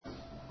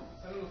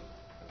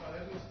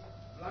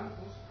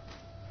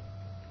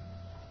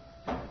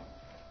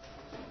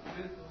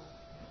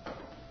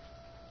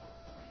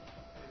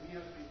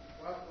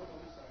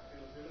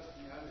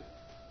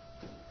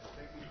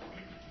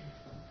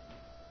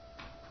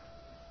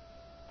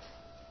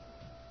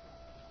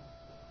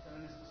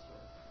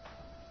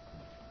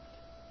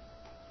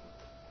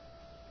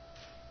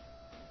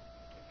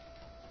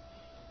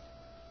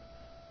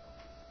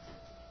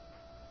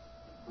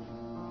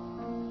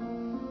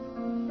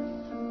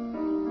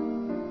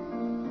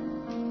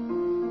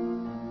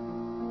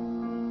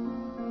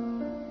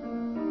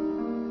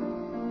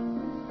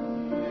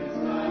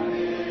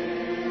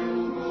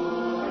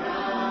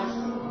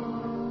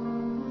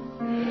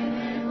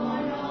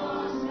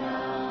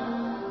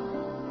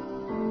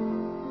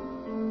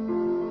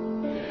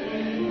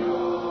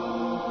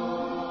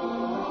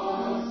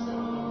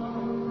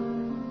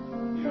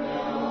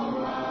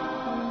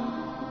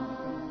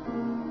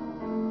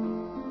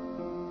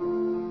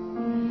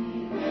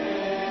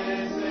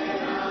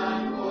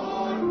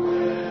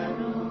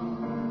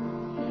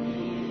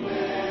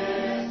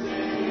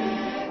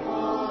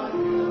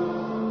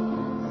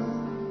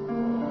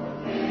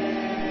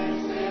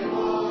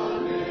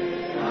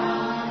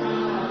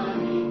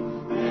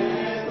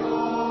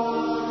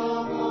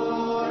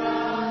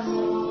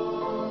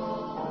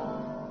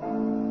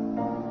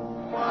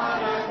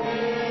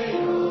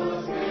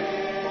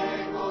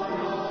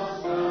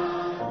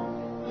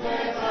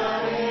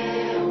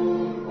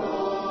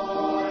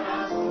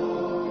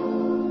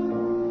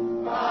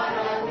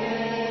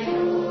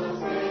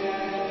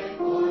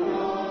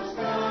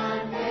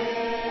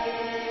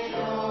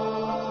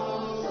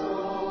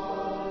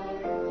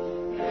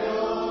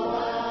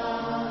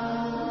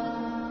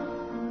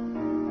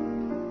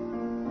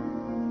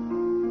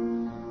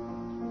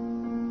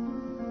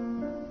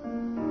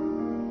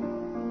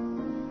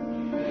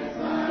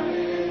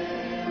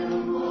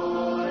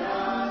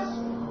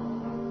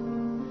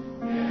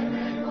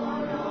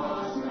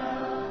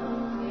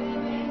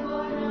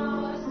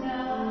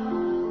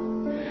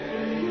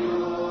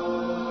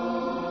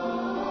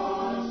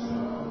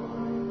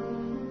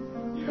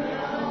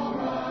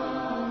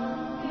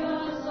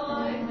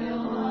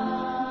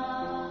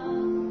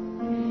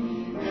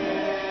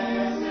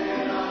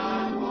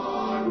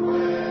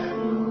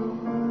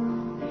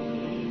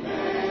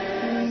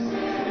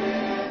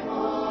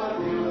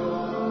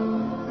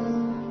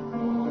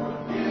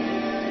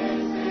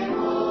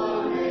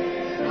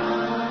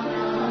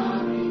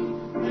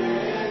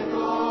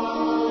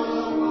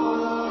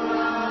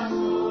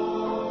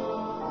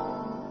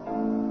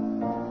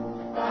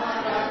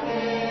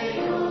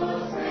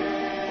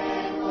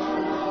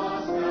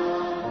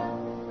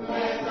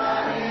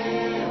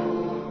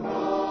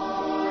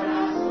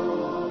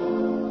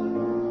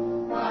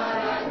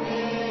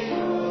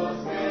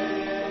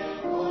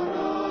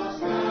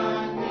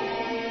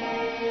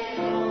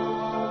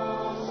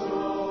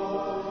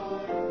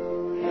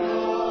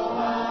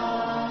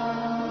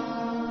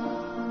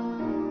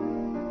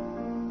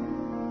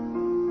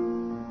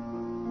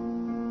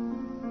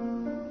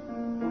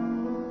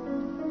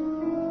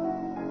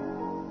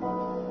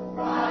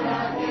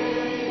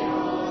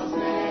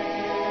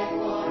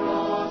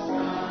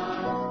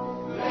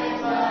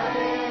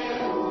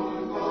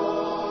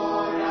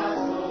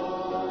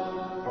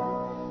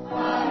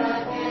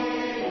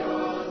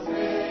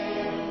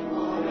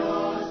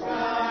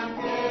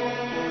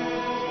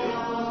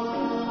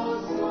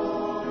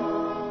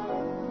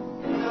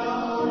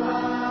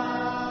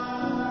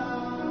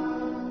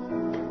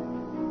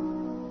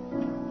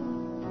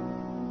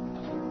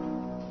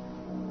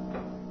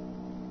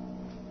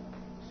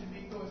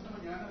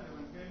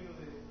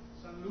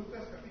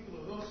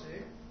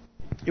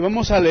Y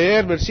vamos a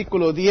leer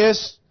versículo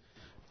 10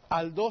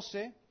 al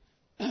 12,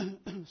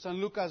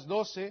 San Lucas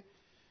 12,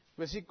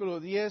 versículo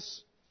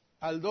 10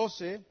 al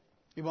 12,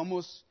 y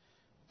vamos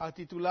a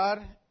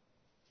titular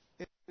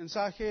el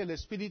mensaje El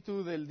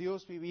Espíritu del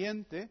Dios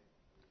Viviente.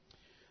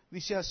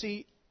 Dice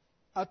así: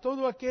 a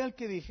todo aquel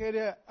que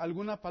dijere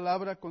alguna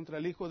palabra contra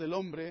el Hijo del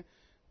Hombre,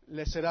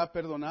 le será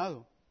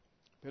perdonado.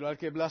 Pero al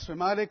que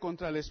blasfemare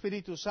contra el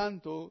Espíritu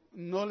Santo,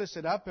 no le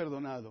será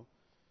perdonado.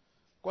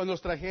 Cuando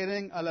os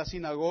trajeren a las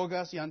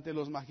sinagogas y ante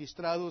los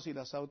magistrados y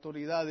las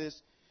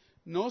autoridades,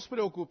 no os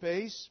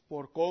preocupéis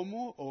por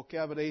cómo o qué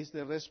habréis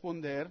de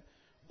responder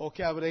o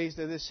qué habréis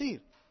de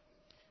decir,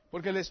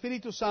 porque el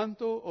Espíritu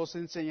Santo os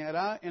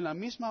enseñará en la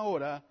misma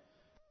hora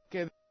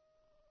que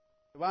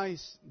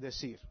vais a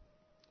decir.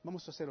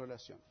 Vamos a hacer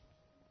oración.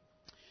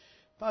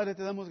 Padre,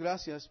 te damos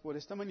gracias por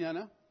esta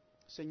mañana,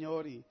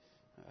 Señor, y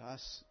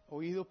has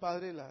oído,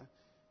 Padre,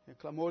 el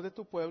clamor de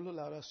tu pueblo,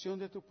 la oración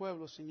de tu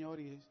pueblo, Señor,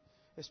 y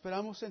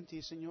esperamos en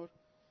ti, Señor,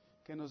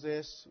 que nos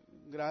des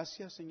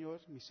gracia,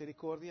 Señor,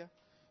 misericordia,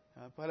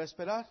 para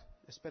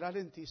esperar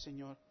en ti,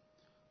 Señor.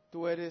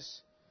 Tú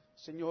eres,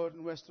 Señor,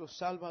 nuestro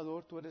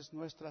Salvador, tú eres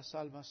nuestra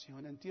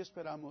salvación. En ti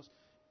esperamos,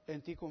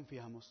 en ti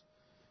confiamos.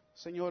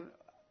 Señor,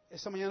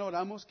 esta mañana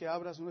oramos que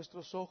abras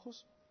nuestros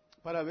ojos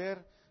para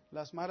ver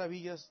las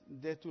maravillas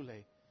de tu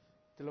ley.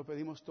 Te lo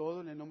pedimos todo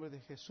en el nombre de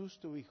Jesús,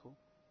 tu Hijo.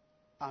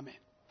 Amén.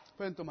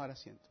 Pueden tomar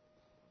asiento.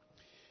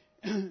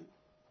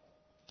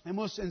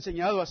 Hemos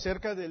enseñado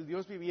acerca del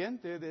Dios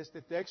viviente de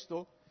este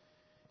texto,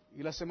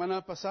 y la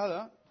semana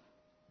pasada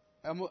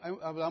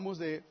hablamos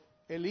de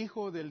el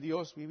Hijo del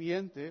Dios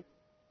viviente,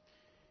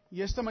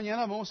 y esta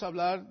mañana vamos a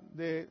hablar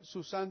de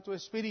su Santo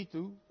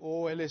Espíritu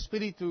o el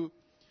Espíritu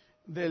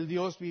del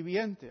Dios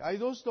viviente. Hay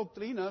dos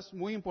doctrinas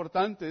muy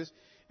importantes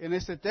en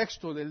este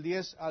texto del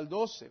 10 al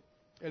 12.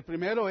 El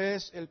primero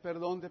es el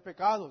perdón de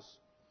pecados.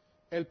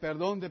 El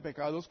perdón de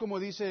pecados, como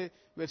dice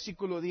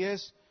versículo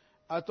 10,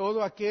 a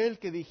todo aquel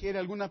que dijere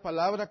alguna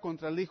palabra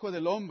contra el Hijo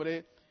del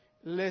Hombre,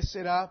 le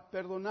será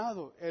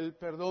perdonado. El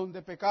perdón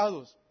de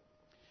pecados.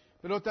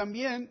 Pero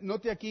también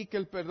note aquí que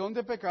el perdón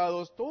de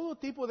pecados, todo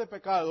tipo de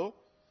pecado,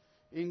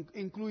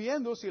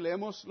 incluyendo, si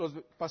leemos los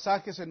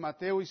pasajes en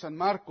Mateo y San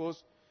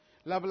Marcos,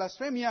 la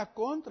blasfemia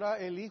contra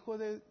el Hijo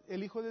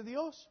de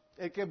Dios.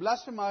 El que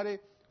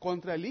blasfemare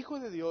contra el Hijo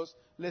de Dios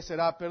le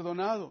será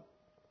perdonado.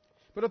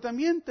 Pero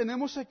también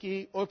tenemos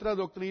aquí otra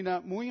doctrina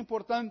muy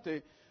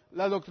importante,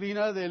 la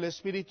doctrina del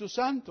Espíritu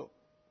Santo.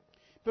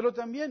 Pero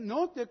también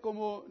note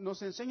cómo nos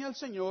enseña el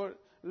Señor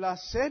la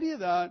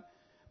seriedad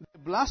de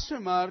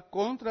blasfemar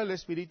contra el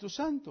Espíritu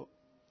Santo.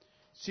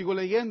 Sigo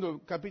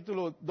leyendo,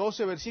 capítulo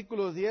 12,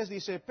 versículo 10,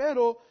 dice: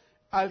 pero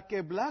al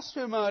que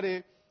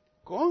blasfemare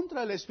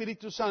contra el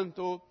Espíritu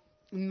Santo,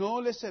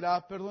 no le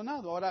será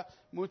perdonado. Ahora,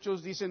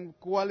 muchos dicen,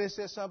 ¿cuál es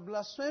esa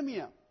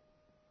blasfemia?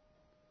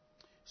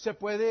 Se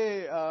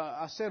puede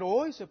hacer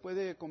hoy, se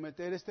puede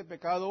cometer este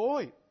pecado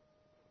hoy.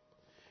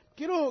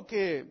 Quiero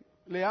que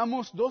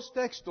leamos dos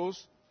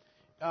textos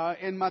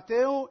en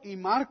Mateo y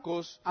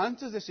Marcos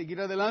antes de seguir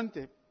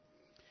adelante.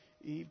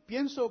 Y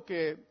pienso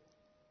que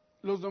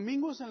los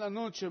domingos en la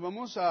noche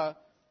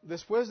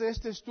después de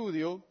este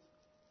estudio,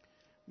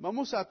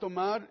 vamos a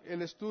tomar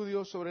el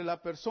estudio sobre la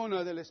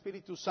persona del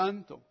Espíritu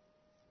Santo.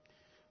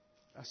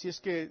 Así es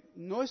que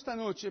no esta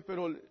noche,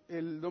 pero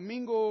el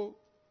domingo,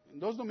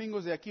 2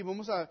 domingos de aquí,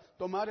 vamos a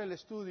tomar el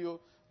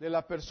estudio de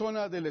la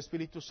persona del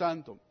Espíritu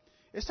Santo.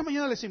 Esta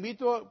mañana les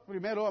invito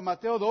primero a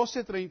Mateo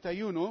 12,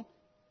 31,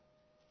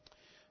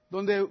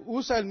 donde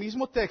usa el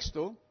mismo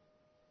texto.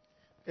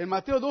 En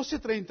Mateo 12,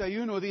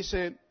 31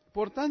 dice: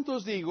 por tanto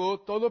os digo,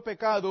 todo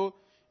pecado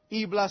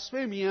y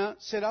blasfemia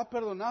será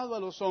perdonado a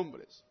los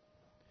hombres,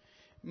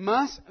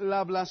 mas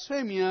la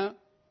blasfemia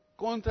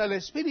contra el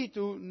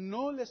Espíritu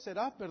no le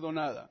será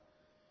perdonada.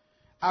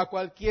 A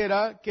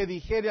cualquiera que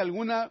dijere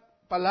alguna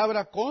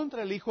palabra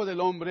contra el Hijo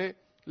del Hombre,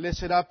 le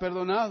será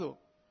perdonado.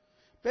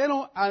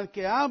 Pero al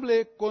que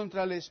hable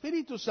contra el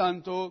Espíritu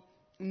Santo,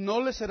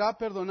 no le será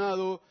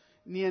perdonado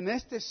ni en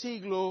este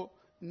siglo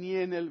ni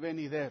en el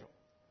venidero.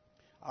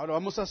 Ahora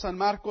vamos a San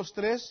Marcos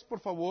 3, por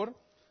favor.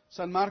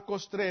 San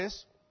Marcos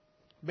 3,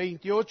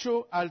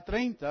 28 al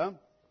 30.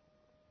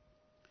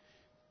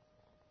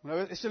 Una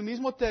vez, es el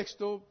mismo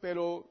texto,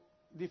 pero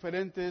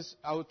diferentes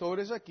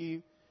autores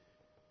aquí.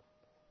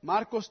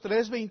 Marcos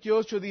 3,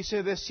 28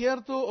 dice: de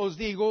cierto os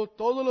digo,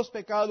 todos los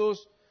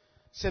pecados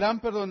serán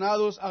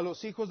perdonados a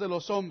los hijos de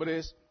los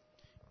hombres,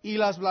 y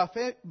las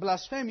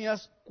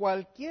blasfemias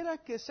cualquiera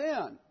que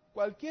sean.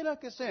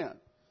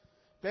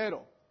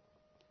 Pero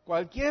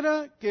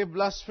cualquiera que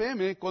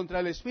blasfeme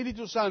contra el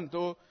Espíritu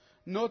Santo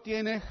no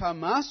tiene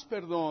jamás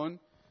perdón,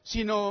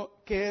 sino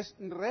que es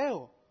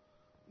reo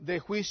de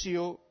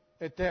juicio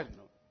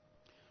eterno.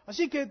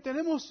 Así que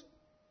tenemos,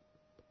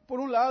 por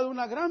un lado,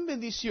 una gran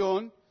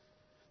bendición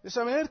de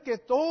saber que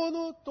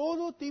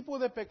todo tipo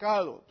de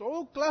pecado,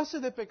 toda clase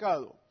de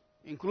pecado,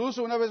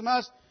 incluso, una vez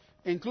más,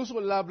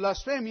 incluso la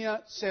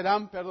blasfemia,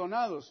 serán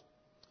perdonados.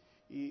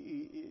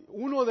 Y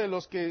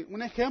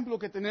un ejemplo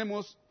que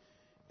tenemos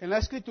en la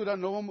Escritura,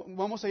 no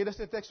vamos a ir a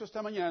este texto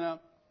esta mañana,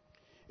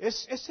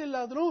 es el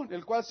ladrón,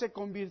 el cual se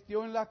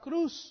convirtió en la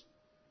cruz.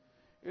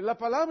 En la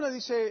palabra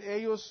dice,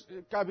 ellos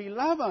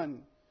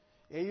cavilaban,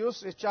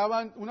 ellos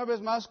echaban una vez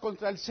más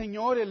contra el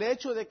Señor el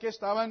hecho de que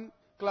estaban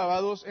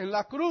clavados en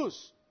la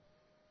cruz.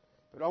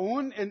 Pero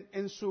aún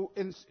en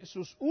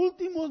sus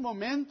últimos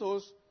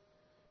momentos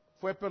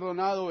fue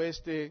perdonado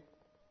este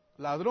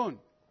ladrón.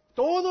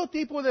 Todo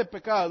tipo de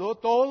pecado,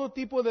 todo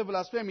tipo de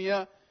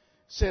blasfemia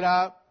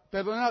será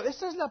perdonado.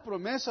 Esta es la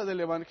promesa del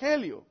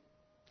Evangelio.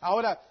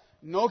 Ahora,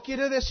 no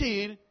quiere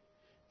decir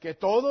que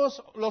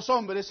todos los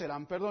hombres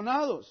serán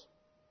perdonados.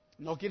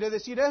 No quiere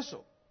decir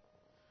eso.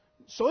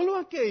 Solo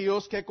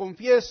aquellos que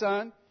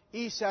confiesan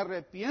y se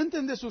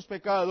arrepienten de sus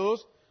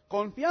pecados,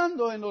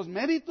 confiando en los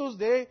méritos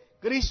de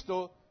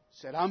Cristo,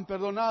 serán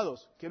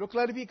perdonados. Quiero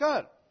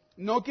clarificar.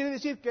 No quiere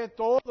decir que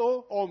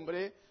todo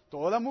hombre,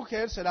 toda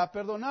mujer será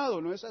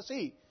perdonado. No es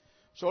así.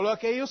 Solo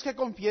aquellos que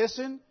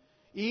confiesen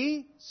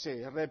y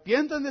se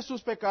arrepientan de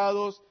sus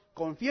pecados,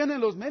 confían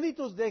en los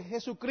méritos de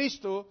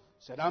Jesucristo,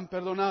 serán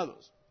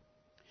perdonados.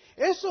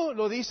 Eso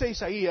lo dice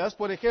Isaías,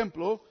 por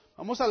ejemplo.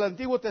 Vamos al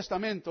Antiguo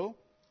Testamento.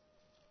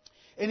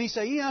 En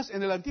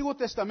el Antiguo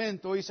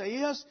Testamento,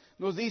 Isaías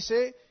nos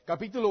dice,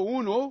 capítulo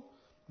 1,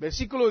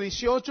 versículo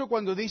 18,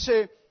 cuando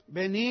dice,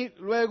 venid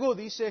luego,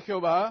 dice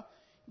Jehová,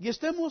 y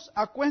estemos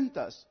a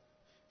cuentas.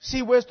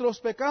 Si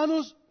vuestros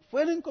pecados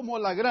fueren como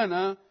la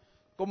grana,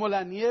 como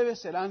la nieve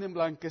serán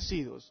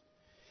emblanquecidos.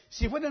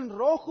 Si fueren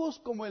rojos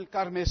como el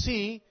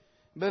carmesí,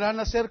 verán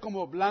a ser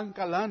como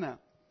blanca lana.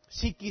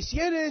 Si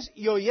quisiereis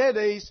y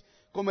oyereis,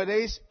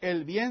 comeréis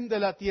el bien de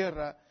la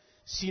tierra.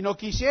 Si no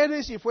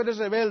quisiereis y fueres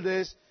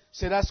rebeldes,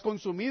 serás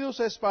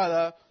consumidos a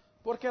espada,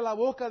 porque la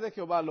boca de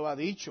Jehová lo ha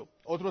dicho.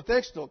 Otro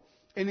texto,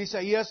 en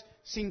Isaías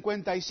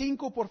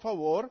 55, por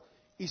favor.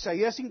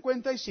 Isaías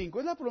 55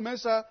 es la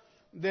promesa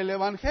del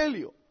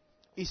Evangelio.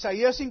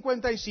 Isaías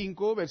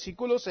 55,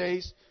 versículo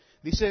 6,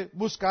 dice,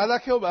 buscad a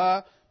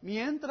Jehová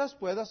mientras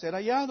pueda ser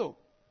hallado.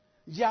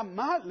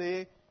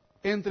 Llamadle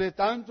entre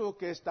tanto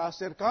que está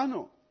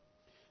cercano.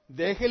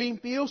 Deje el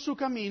impío su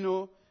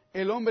camino,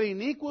 el hombre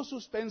inicuo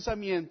sus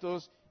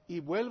pensamientos, y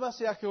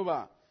vuélvase a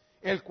Jehová,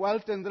 el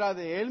cual tendrá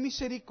de él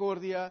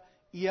misericordia,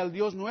 y al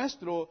Dios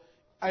nuestro,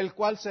 al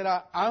cual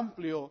será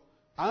amplio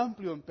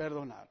en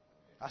perdonar.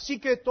 Así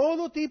que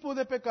todo tipo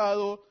de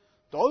pecado,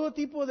 todo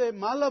tipo de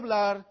mal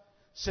hablar,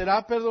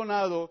 será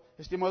perdonado,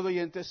 estimado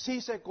oyente,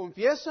 si se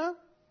confiesa,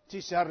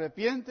 si se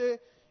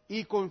arrepiente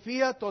y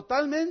confía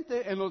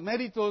totalmente en los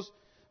méritos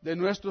de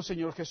nuestro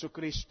Señor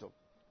Jesucristo.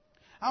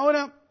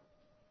 Ahora,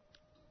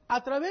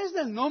 a través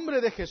del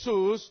nombre de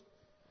Jesús,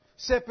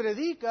 se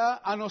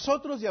predica a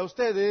nosotros y a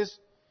ustedes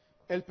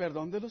el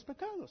perdón de los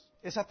pecados.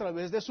 Es a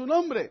través de su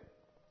nombre.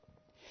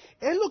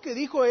 Es lo que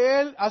dijo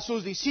Él a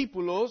sus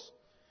discípulos,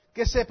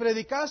 que se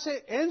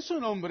predicase en su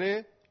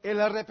nombre el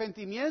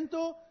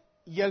arrepentimiento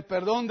y el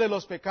perdón de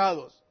los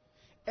pecados.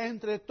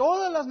 Entre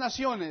todas las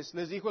naciones,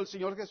 les dijo el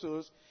Señor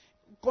Jesús,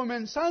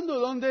 comenzando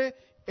 ¿dónde?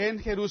 En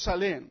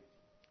Jerusalén.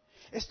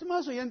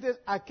 Estimados oyentes,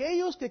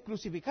 aquellos que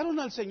crucificaron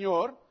al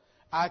Señor,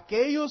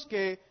 aquellos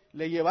que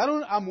le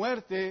llevaron a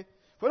muerte,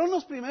 fueron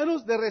los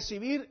primeros de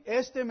recibir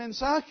este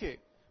mensaje.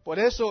 Por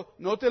eso,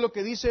 note lo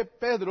que dice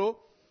Pedro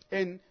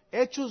en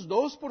Hechos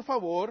 2, por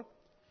favor.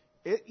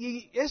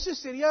 Y ese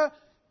sería,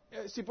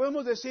 si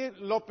podemos decir,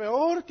 lo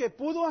peor que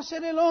pudo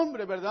hacer el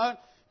hombre, ¿verdad?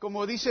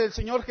 Como dice el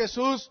Señor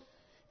Jesús,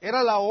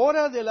 era la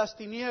hora de las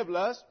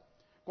tinieblas,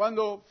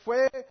 cuando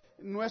fue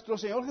nuestro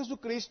Señor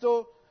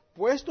Jesucristo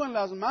puesto en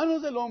las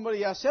manos del hombre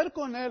y hacer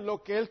con él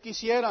lo que él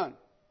quisiera.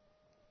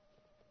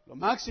 Lo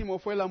máximo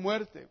fue la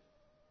muerte.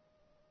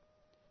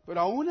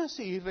 Pero aún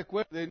así,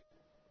 recuerden,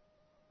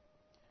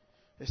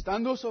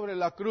 estando sobre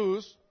la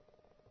cruz,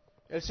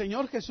 el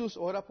Señor Jesús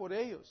ora por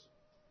ellos.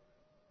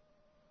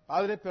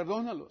 Padre,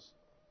 perdónalos,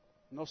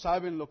 no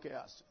saben lo que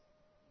hacen.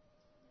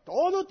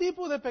 Todo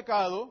tipo de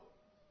pecado,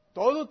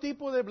 todo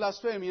tipo de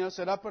blasfemia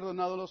será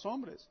perdonado a los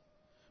hombres.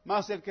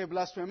 Mas el que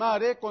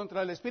blasfemare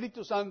contra el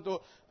Espíritu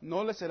Santo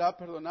no le será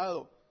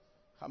perdonado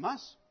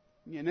jamás,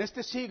 ni en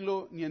este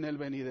siglo ni en el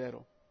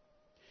venidero.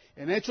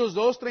 En Hechos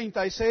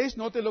 2:36,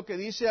 note lo que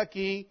dice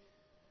aquí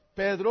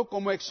Pedro,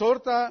 como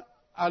exhorta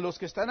a los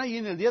que están allí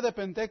en el día de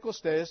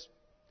Pentecostés: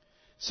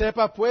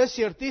 sepa pues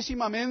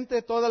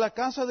ciertísimamente toda la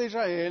casa de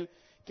Israel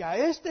que a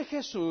este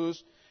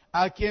Jesús,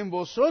 a quien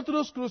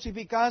vosotros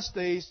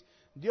crucificasteis,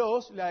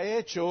 Dios le ha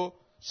hecho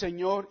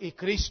Señor y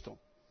Cristo.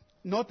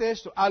 Note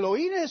esto, al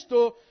oír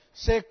esto,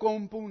 se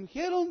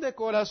compungieron de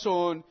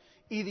corazón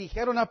y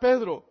dijeron a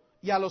Pedro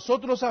y a los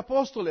otros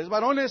apóstoles: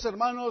 varones,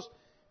 hermanos,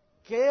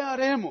 ¿qué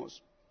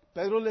haremos?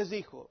 Pedro les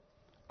dijo: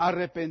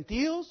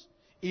 arrepentíos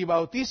y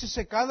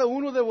bautícese cada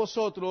uno de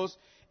vosotros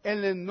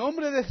en el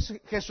nombre de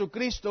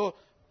Jesucristo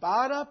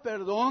para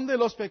perdón de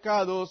los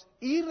pecados,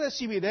 y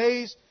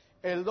recibiréis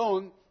el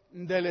don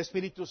del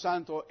Espíritu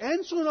Santo.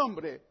 En su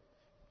nombre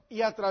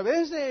y a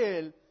través de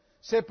él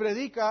se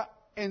predica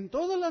en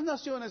todas las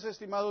naciones,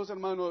 estimados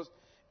hermanos,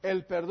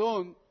 el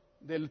perdón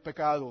del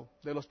pecado,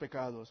 de los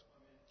pecados.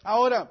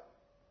 Ahora,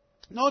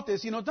 note,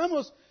 si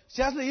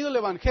Si has leído el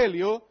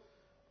Evangelio,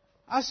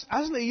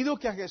 has leído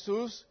que a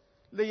Jesús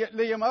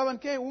le llamaban,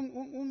 ¿qué?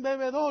 Un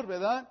bebedor,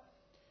 ¿verdad?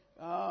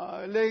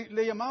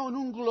 Le llamaban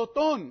un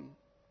glotón,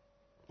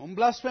 un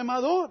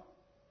blasfemador.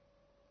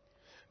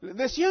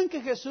 Decían que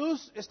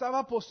Jesús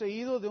estaba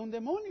poseído de un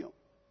demonio.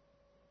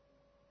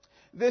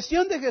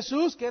 Decían de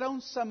Jesús que era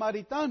un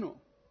samaritano.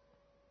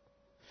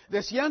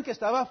 Decían que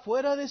estaba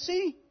fuera de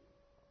sí.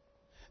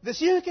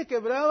 Decían que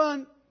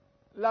quebraban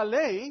la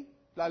ley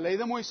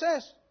de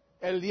Moisés,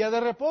 el día de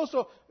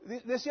reposo.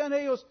 Decían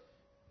ellos,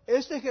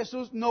 este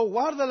Jesús no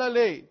guarda la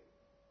ley.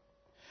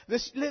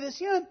 Le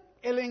decían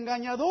el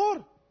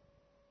engañador.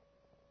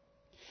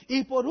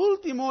 Y por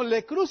último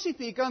le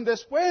crucifican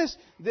después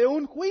de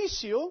un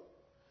juicio,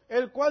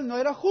 el cual no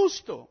era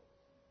justo.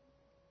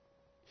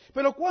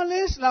 Pero ¿cuál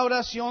es la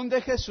oración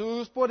de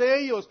Jesús por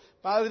ellos?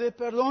 Padre,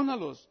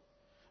 perdónalos.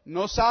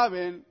 No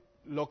saben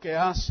lo que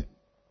hacen.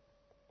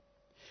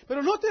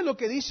 Pero noten lo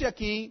que dice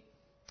aquí,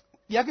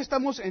 ya que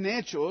estamos en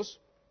Hechos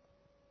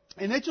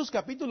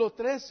capítulo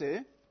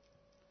 13,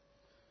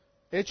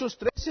 Hechos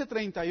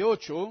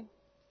 13:38.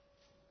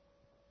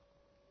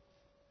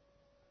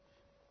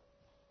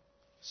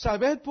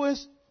 Sabed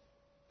pues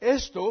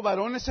esto,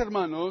 varones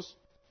hermanos,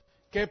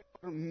 que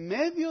por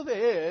medio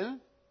de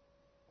Él,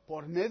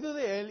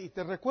 y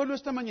te recuerdo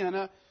esta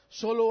mañana,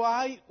 solo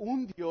hay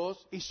un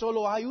Dios y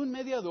solo hay un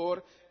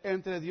mediador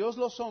entre Dios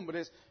los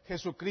hombres,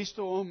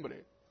 Jesucristo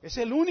hombre. Es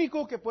el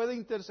único que puede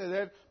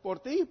interceder por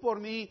ti y por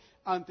mí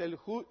ante el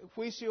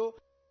juicio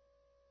de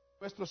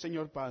nuestro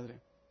Señor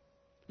Padre.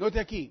 Note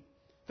aquí,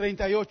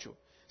 38.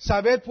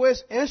 Sabed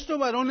pues esto,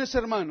 varones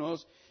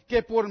hermanos,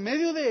 que por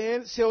medio de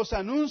Él se os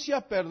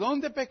anuncia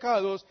perdón de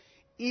pecados,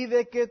 y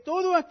de que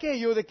todo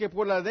aquello de que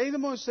por la ley de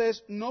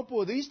Moisés no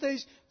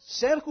pudisteis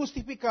ser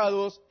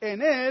justificados,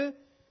 en Él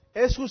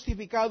es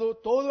justificado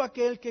todo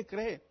aquel que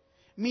cree.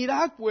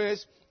 Mirad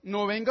pues,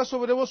 no venga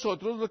sobre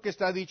vosotros lo que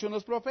está dicho en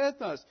los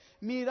profetas.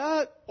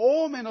 Mirad,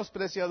 oh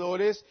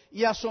menospreciadores,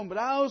 y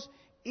asombraos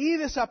y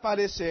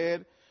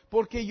desaparecer,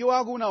 porque yo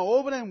hago una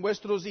obra en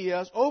vuestros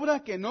días,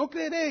 obra que no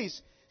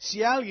creeréis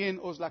si alguien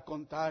os la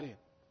contare.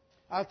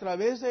 A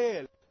través de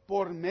Él,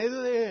 por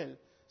medio de Él,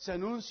 se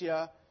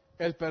anuncia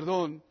el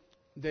perdón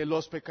de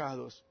los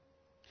pecados.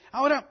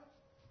 Ahora,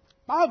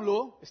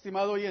 Pablo,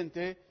 estimado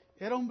oyente,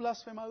 era un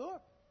blasfemador.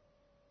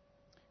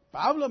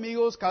 Pablo,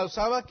 amigos,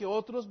 causaba que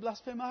otros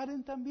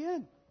blasfemaran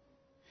también.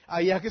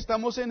 Allá que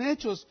estamos en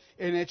Hechos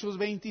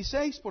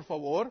 26, por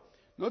favor,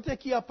 note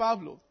aquí a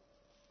Pablo.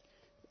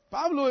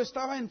 Pablo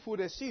estaba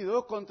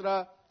enfurecido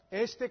contra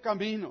este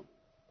camino.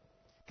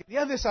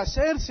 Quería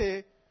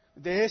deshacerse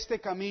de este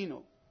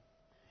camino.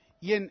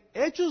 Y en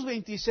Hechos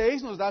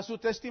 26 nos da su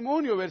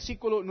testimonio,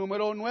 versículo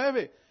número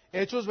 9.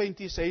 Hechos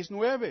 26,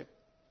 9.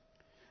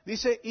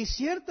 Dice, y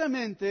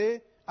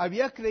ciertamente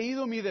había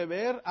creído mi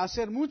deber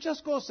hacer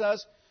muchas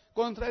cosas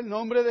contra el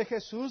nombre de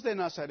Jesús de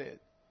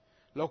Nazaret,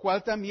 lo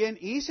cual también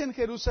hice en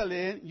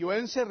Jerusalén. Yo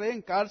encerré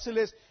en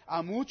cárceles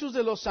a muchos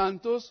de los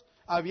santos,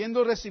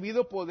 habiendo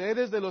recibido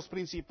poderes de los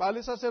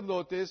principales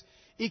sacerdotes,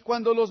 y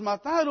cuando los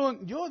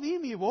mataron, yo di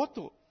mi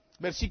voto.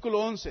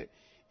 Versículo 11.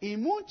 Y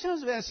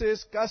muchas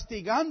veces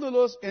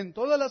castigándolos en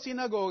todas las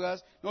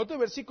sinagogas, note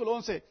versículo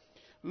 11,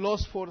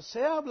 los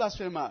forcé a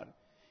blasfemar,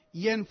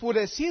 y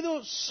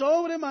enfurecido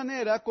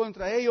sobremanera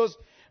contra ellos,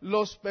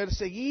 los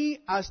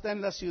perseguí hasta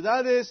en las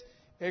ciudades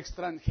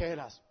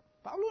extranjeras.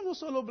 Pablo no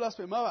solo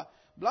blasfemaba,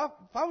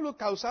 Pablo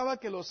causaba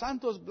que los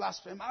santos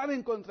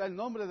blasfemaran contra el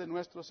nombre de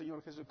nuestro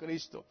Señor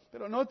Jesucristo.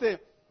 Pero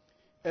note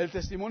el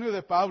testimonio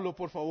de Pablo,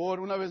 por favor,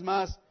 una vez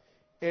más,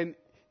 en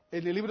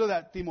el libro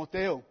de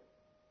Timoteo.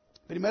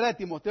 Primera de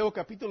Timoteo,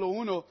 capítulo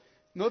 1,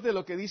 note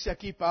lo que dice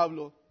aquí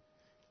Pablo.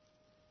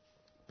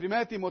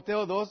 Primera de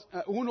Timoteo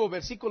 1,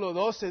 versículo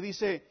 12,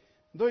 dice,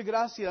 doy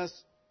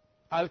gracias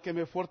al que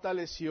me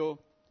fortaleció,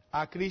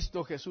 a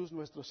Cristo Jesús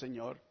nuestro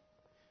Señor.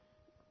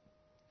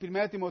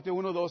 Primera de Timoteo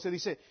 1, 12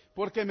 dice,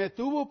 porque me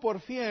tuvo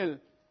por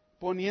fiel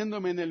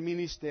poniéndome en el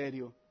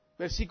ministerio.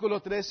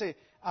 Versículo 13,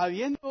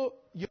 habiendo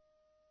yo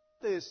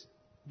antes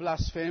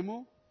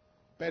blasfemo,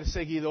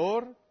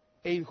 perseguidor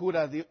e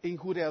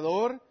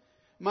injuriador,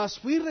 mas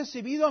fui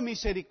recibido a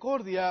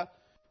misericordia,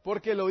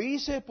 porque lo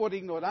hice por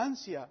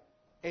ignorancia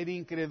en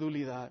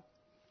incredulidad.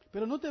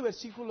 Pero note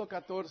versículo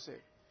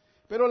 14.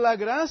 Pero la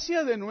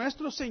gracia de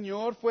nuestro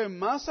Señor fue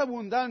más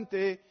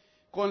abundante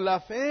con la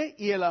fe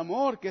y el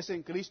amor que es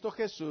en Cristo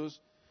Jesús,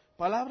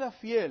 palabra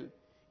fiel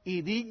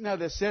y digna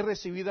de ser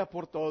recibida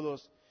por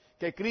todos,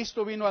 que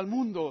Cristo vino al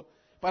mundo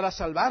para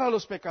salvar a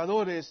los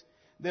pecadores,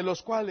 de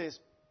los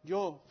cuales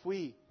yo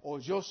fui o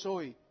yo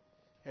soy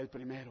el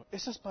primero.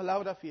 Esa es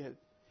palabra fiel.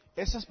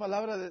 Esa es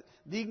palabra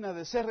digna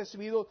de ser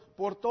recibido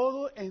por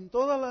todo, en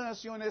todas las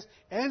naciones,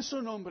 en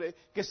su nombre,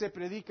 que se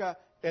predica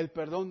el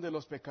perdón de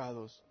los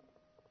pecados.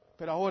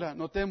 Pero ahora,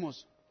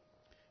 notemos,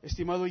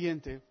 estimado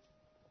oyente,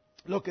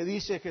 lo que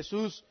dice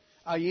Jesús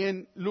ahí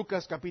en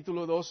Lucas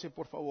capítulo 12,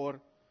 por favor.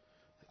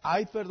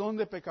 Hay perdón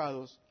de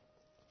pecados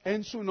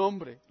en su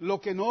nombre. Lo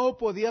que no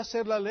podía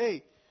hacer la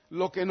ley,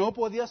 lo que no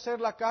podía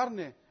hacer la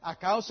carne a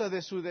causa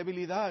de su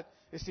debilidad,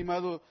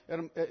 estimados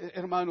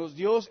hermanos,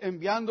 Dios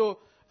enviando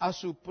a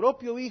su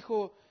propio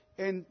Hijo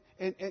en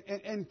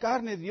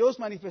carne, Dios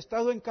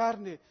manifestado en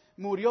carne,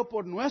 murió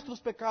por nuestros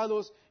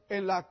pecados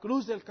en la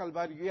cruz del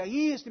Calvario. Y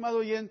ahí, estimado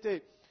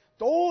oyente,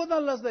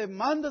 todas las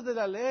demandas de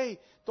la ley,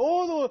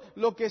 todo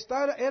lo que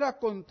era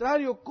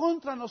contrario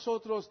contra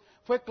nosotros,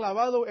 fue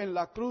clavado en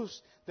la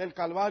cruz del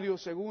Calvario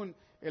según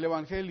el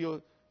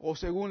Evangelio o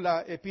según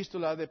la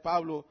epístola de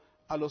Pablo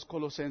a los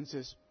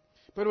Colosenses.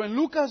 Pero en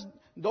Lucas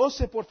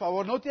 12, por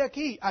favor, note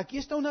aquí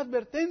está una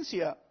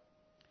advertencia.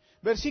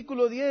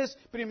 Versículo 10,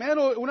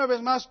 primero, una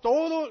vez más,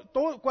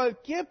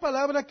 cualquier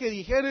palabra que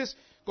dijeres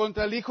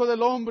contra el Hijo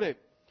del Hombre,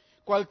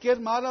 cualquier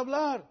mal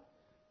hablar,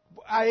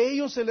 a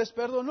ellos se les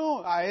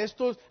perdonó,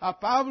 a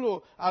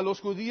Pablo, a los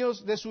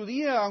judíos de su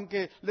día,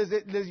 aunque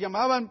les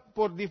llamaban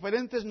por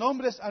diferentes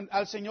nombres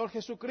al Señor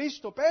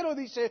Jesucristo. Pero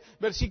dice,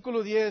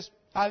 versículo 10,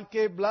 al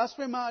que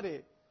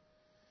blasfemare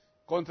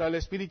contra el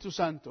Espíritu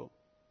Santo,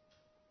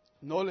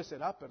 no le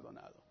será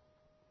perdonado.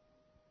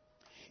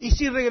 Y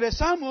si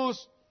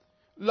regresamos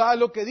a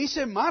lo que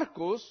dice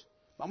Marcos,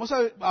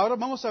 ahora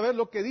vamos a ver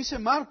lo que dice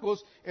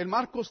Marcos, en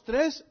Marcos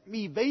 3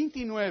 y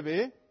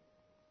 29,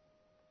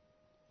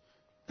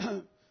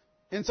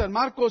 en San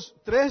Marcos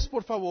 3,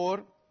 por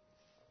favor.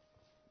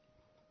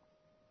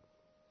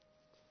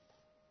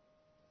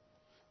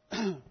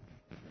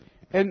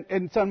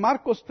 En San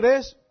Marcos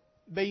 3,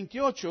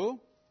 28,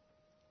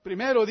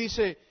 primero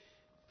dice,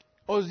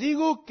 os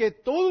digo que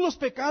todos los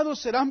pecados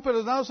serán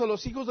perdonados a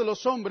los hijos de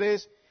los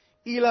hombres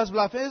y las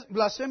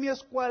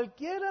blasfemias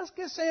cualquiera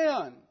que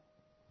sean.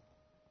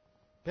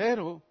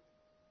 Pero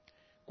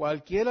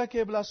cualquiera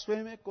que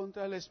blasfeme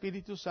contra el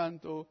Espíritu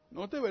Santo,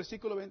 note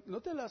versículo 20,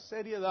 note la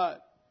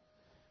seriedad,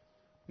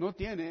 no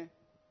tiene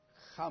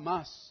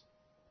jamás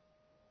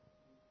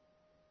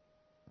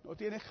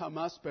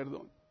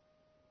perdón.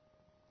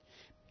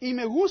 Y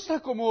me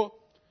gusta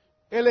como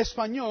el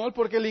español,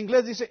 porque el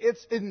inglés dice,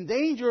 it's in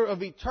danger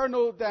of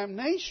eternal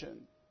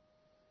damnation.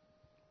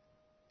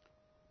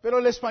 Pero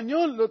el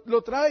español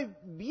lo trae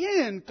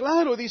bien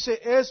claro, dice,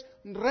 es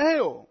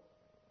reo.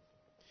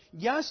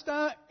 Ya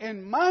está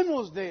en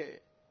manos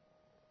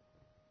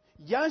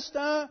ya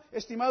está,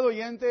 estimado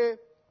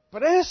oyente,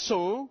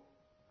 preso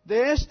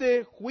de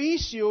este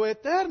juicio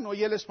eterno.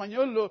 Y el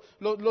español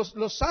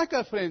lo saca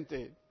al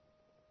frente.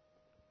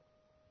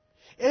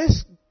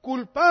 Es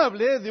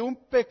culpable de un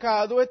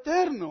pecado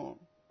eterno.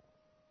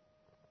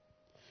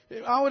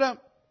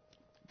 Ahora,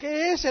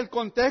 ¿qué es el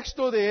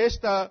contexto de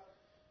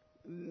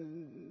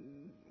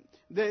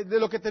de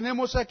lo que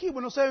tenemos aquí?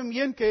 Bueno, saben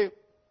bien que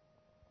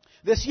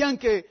decían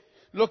que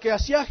lo que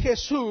hacía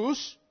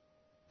Jesús,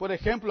 por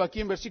ejemplo, aquí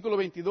en versículo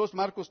 22,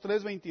 Marcos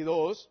 3,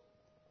 22,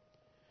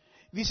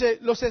 dice,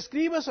 los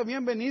escribas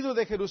habían venido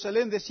de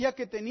Jerusalén, decía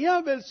que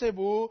tenía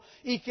Belcebú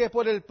y que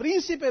por el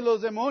príncipe de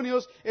los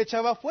demonios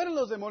echaba fuera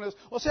los demonios.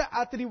 O sea,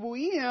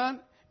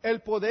 atribuían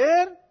el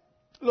poder,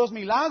 los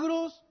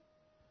milagros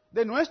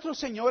de nuestro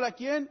Señor a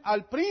quién?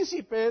 Al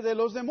príncipe de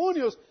los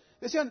demonios.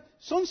 Decían,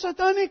 son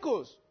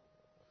satánicos.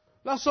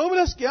 Las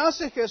obras que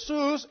hace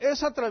Jesús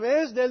es a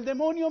través del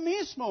demonio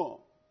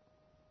mismo.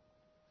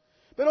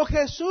 Pero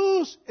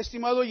Jesús,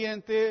 estimado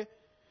oyente,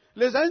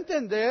 les da a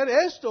entender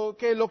esto,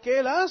 que lo que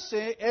Él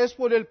hace es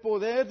por el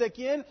poder de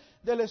quién?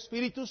 Del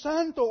Espíritu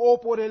Santo o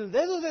por el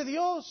dedo de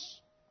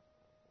Dios.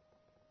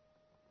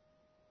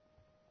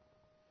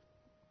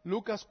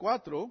 Lucas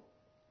 4,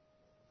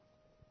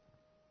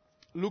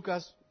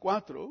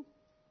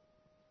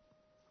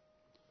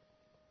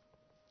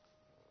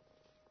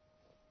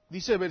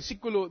 dice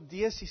versículo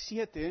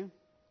 17,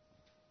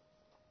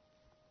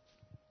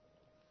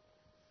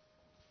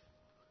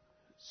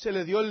 se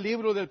le dio el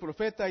libro del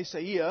profeta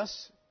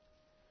Isaías,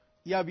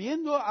 y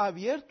habiendo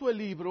abierto el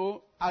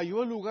libro,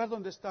 halló el lugar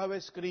donde estaba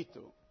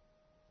escrito,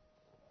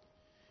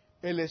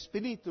 el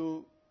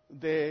Espíritu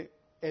de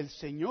el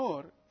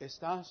Señor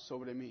está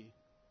sobre mí.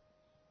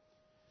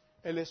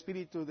 El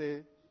Espíritu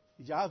de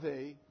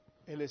Yahvé,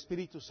 el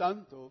Espíritu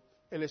Santo,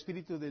 el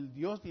Espíritu del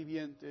Dios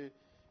viviente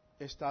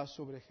está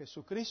sobre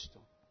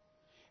Jesucristo.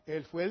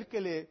 Él fue el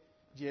que le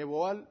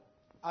llevó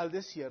al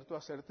desierto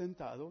a ser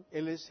tentado.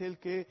 Él es el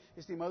que,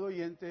 estimado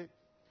oyente,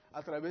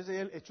 a través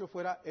de Él echó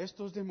fuera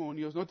estos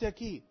demonios. Note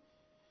aquí,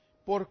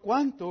 por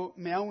cuanto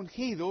me ha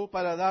ungido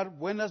para dar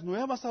buenas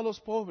nuevas a los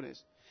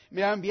pobres,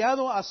 me ha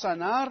enviado a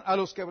sanar a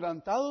los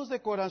quebrantados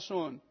de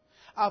corazón,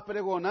 a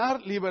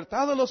pregonar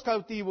libertad a los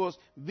cautivos,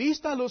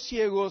 vista a los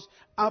ciegos,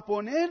 a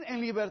poner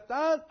en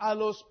libertad a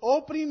los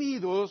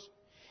oprimidos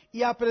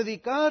y a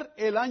predicar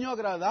el año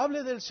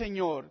agradable del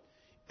Señor.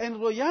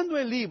 Enrollando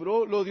el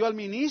libro, lo dio al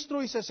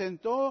ministro y se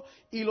sentó,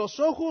 y los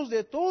ojos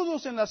de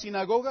todos en la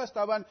sinagoga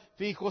estaban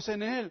fijos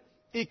en él.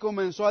 Y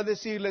comenzó a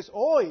decirles,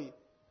 hoy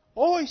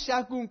se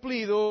ha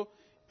cumplido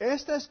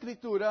esta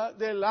escritura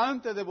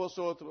delante de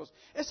vosotros.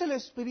 Es el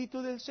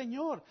Espíritu del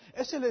Señor,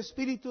 es el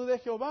Espíritu de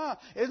Jehová.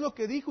 Es lo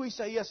que dijo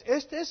Isaías,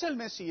 este es el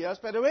Mesías.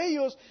 Pero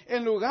ellos,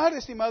 en lugar,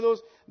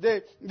 estimados,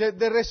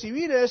 de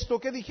recibir esto,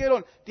 ¿qué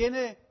dijeron?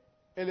 Tiene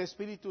el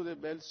espíritu de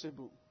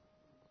Belcebú.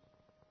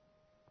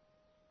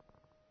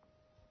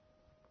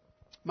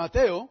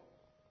 Mateo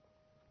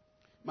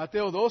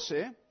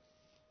 12,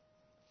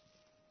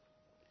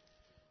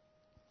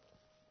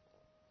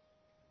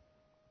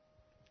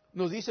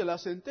 nos dice la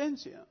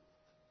sentencia.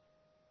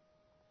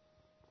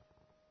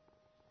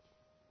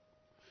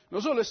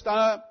 No solo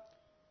está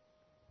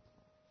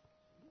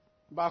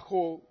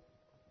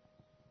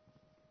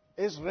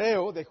es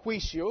reo de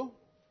juicio,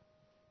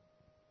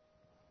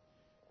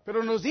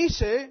 pero nos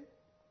dice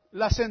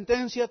la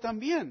sentencia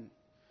también.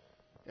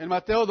 En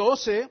Mateo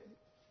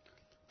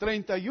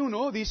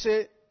 12:31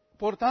 dice: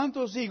 por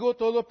tanto os digo,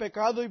 todo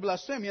pecado y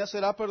blasfemia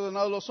será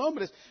perdonado a los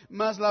hombres,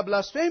 mas la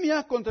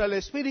blasfemia contra el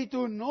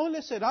Espíritu no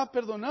le será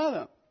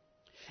perdonada.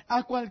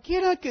 A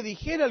cualquiera que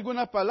dijere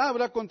alguna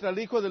palabra contra el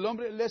Hijo del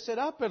Hombre le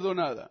será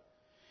perdonada.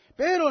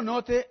 Pero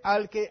note,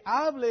 al que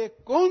hable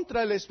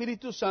contra el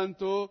Espíritu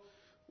Santo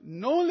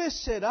no le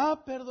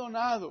será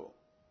perdonado.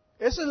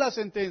 Esa es la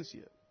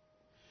sentencia.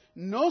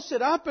 No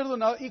será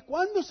perdonado. ¿Y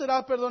cuándo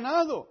será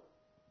perdonado?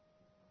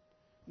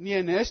 Ni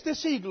en este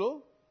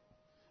siglo,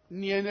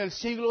 ni en el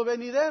siglo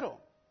venidero.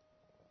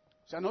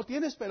 O sea, no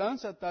tiene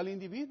esperanza tal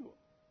individuo.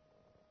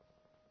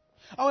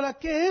 Ahora,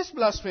 ¿qué es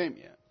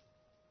blasfemia?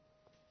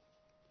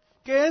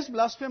 ¿Qué es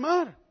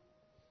blasfemar?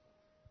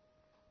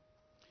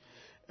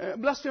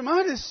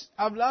 Blasfemar es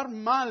hablar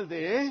mal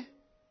de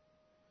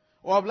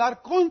o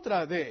hablar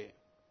contra de.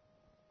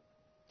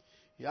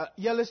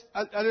 Y al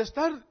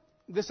estar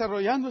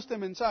desarrollando este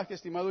mensaje,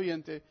 estimado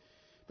oyente,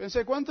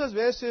 pensé cuántas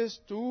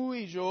veces tú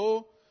y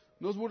yo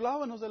nos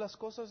burlábamos de las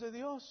cosas de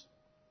Dios.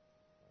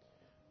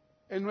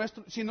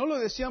 Si no lo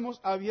decíamos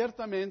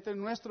abiertamente en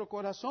nuestro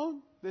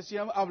corazón,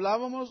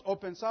 hablábamos o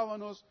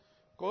pensábamos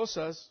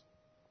cosas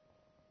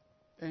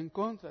en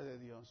contra de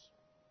Dios.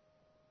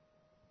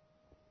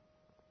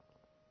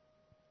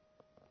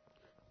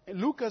 En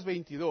Lucas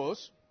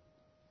 22,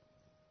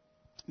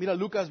 mira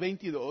Lucas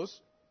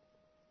 22,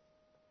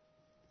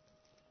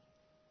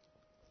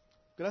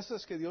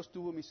 gracias que Dios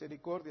tuvo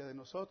misericordia de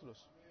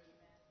nosotros.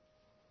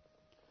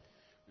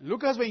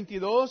 Lucas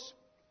 22,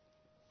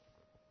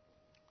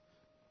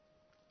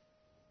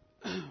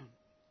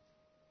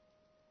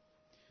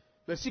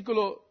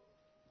 versículo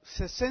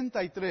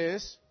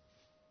 63,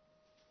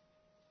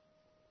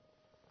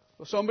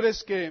 los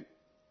hombres que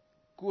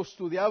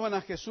custodiaban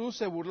a Jesús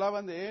se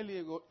burlaban de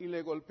él y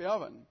le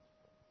golpeaban.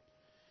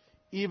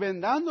 Y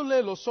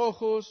vendándole los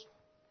ojos,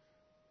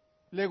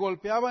 le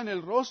golpeaban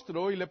el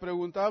rostro y le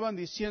preguntaban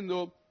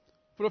diciendo: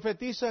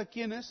 profetiza,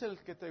 ¿quién es el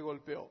que te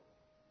golpeó?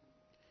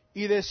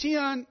 Y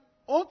decían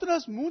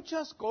otras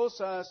muchas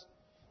cosas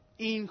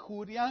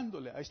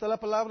injuriándole. Ahí está la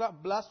palabra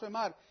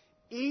blasfemar.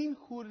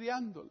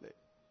 Injuriándole.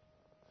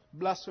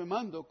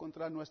 Blasfemando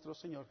contra nuestro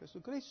Señor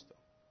Jesucristo.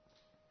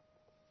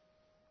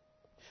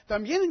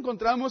 También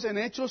encontramos en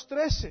Hechos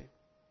 13.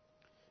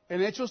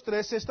 En Hechos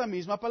 13 esta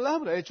misma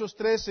palabra. Hechos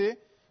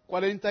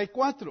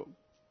 13:44.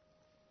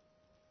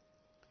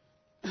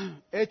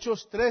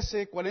 Hechos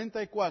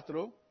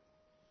 13:44.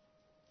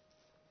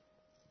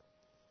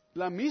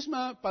 La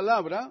misma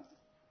palabra.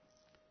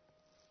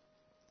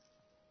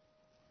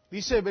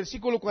 Dice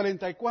versículo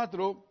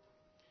 44.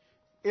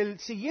 El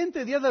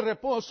siguiente día de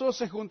reposo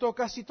se juntó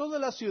casi toda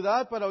la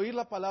ciudad para oír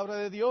la palabra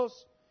de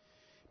Dios.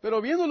 Pero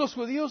viendo los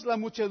judíos la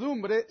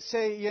muchedumbre,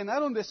 se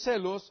llenaron de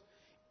celos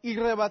y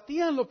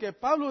rebatían lo que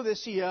Pablo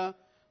decía,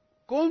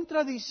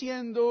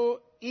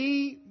 contradiciendo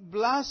y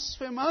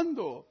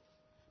blasfemando.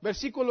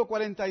 Versículo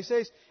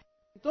 46.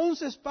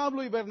 Entonces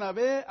Pablo y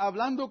Bernabé,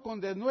 hablando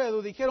con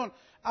denuedo, dijeron: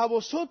 a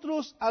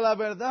vosotros a la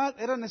verdad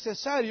era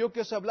necesario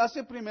que os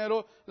hablase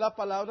primero la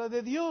palabra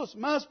de Dios.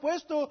 Mas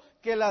puesto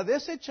que la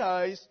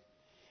desecháis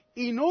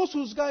y no os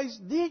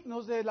juzgáis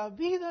dignos de la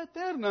vida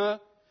eterna,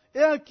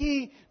 he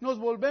aquí nos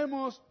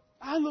volvemos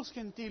a los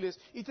gentiles.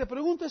 Y te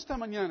pregunto esta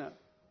mañana,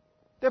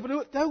 te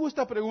hago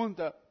esta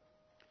pregunta: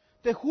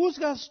 ¿te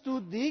juzgas tú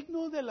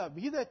digno de la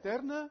vida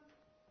eterna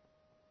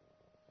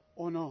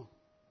o no?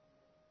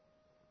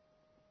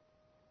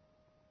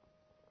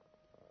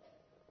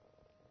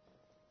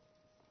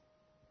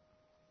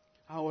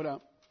 Ahora,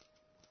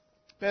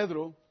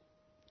 Pedro,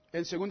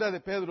 en 2 de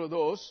Pedro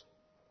 2,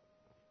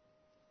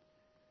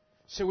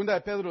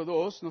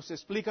 nos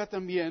explica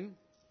también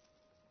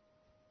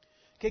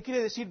qué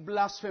quiere decir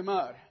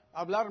blasfemar.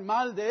 Hablar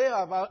mal de,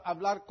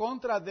 hablar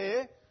contra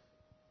de.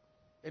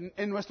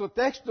 En nuestro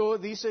texto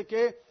dice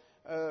que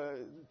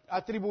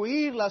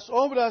atribuir las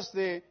obras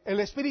del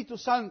Espíritu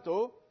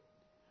Santo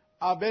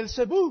a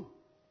Belzebú,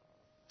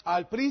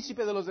 al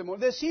príncipe de los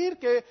demonios. Decir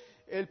que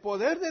el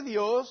poder de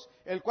Dios,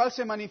 el cual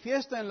se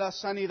manifiesta en la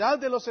sanidad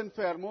de los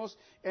enfermos,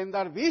 en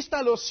dar vista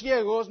a los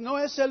ciegos, no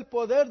es el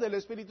poder del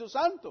Espíritu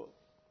Santo.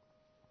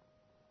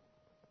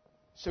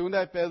 2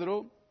 de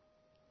Pedro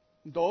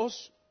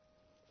 2,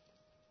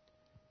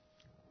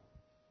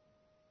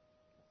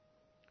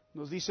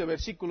 nos dice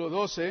versículo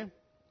 12,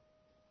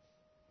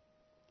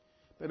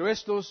 pero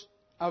estos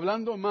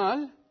hablando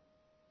mal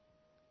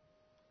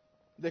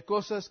de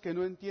cosas que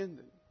no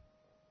entienden.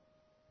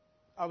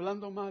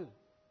 Hablando mal.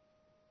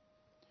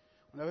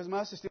 Una vez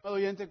más, estimado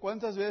oyente,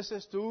 ¿cuántas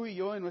veces tú y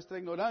yo en nuestra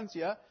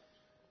ignorancia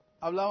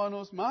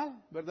hablábamos mal,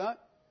 verdad?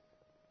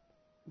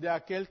 de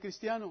aquel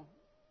cristiano,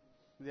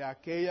 de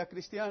aquella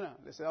cristiana.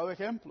 Les he dado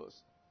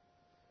ejemplos.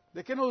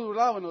 ¿De qué nos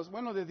burlábamos?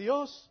 Bueno, de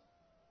Dios,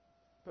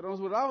 pero nos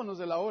burlábamos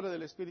de la obra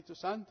del Espíritu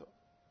Santo.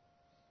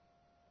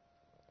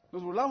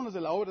 Nos burlábamos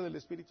de la obra del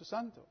Espíritu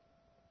Santo.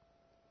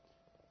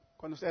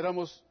 Cuando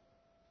éramos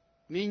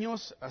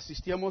niños,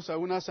 asistíamos a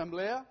una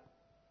asamblea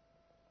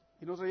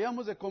y nos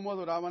reíamos de cómo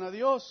adoraban a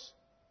Dios.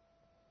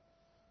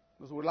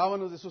 Nos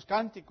burlábamos de sus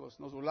cánticos,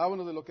 nos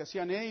burlábamos de lo que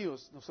hacían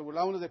ellos, nos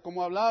burlábamos de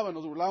cómo hablaban,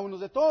 nos burlábamos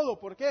de todo.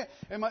 ¿Por qué?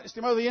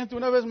 Estimado oyente,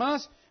 una vez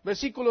más,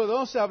 versículo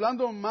 12,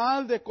 hablando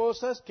mal de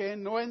cosas que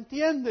no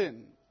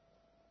entienden.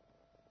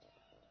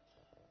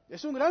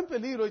 Es un gran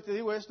peligro, y te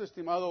digo esto,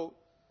 estimado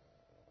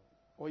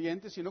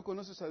oyente, si no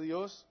conoces a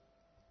Dios,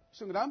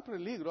 es un gran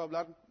peligro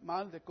hablar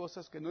mal de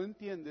cosas que no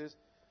entiendes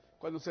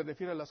cuando se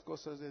refiere a las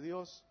cosas de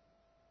Dios.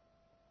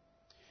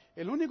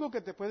 El único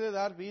que te puede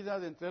dar vida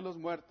de entre los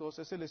muertos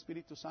es el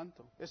Espíritu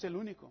Santo. Es el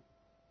único.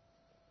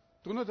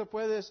 Tú no te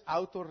puedes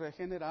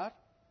autorregenerar.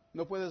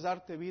 No puedes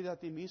darte vida a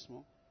ti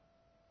mismo.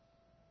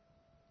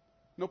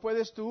 No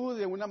puedes tú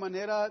de una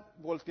manera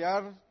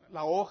voltear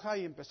la hoja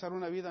y empezar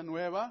una vida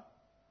nueva.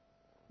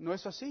 No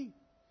es así.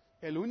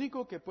 El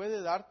único que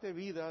puede darte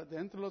vida de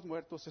entre los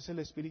muertos es el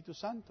Espíritu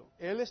Santo.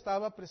 Él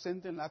estaba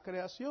presente en la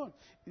creación.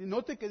 Y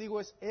note que digo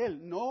es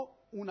Él, no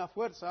una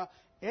fuerza.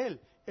 Él,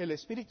 el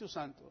Espíritu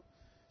Santo.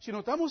 Si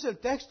notamos el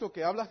texto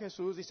que habla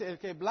Jesús, dice, el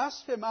que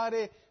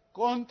blasfemare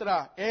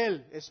contra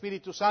el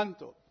Espíritu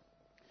Santo.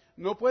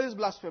 No puedes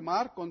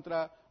blasfemar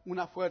contra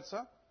una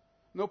fuerza,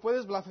 no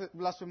puedes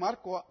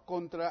blasfemar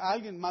contra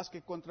alguien más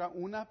que contra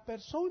una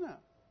persona.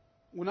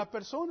 Una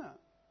persona.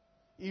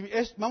 Y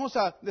vamos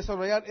a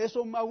desarrollar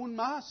eso aún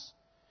más.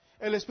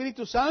 El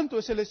Espíritu Santo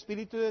es el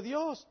Espíritu de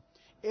Dios.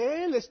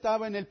 Él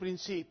estaba en el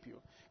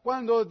principio.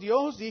 Cuando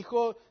Dios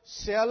dijo,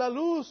 sea la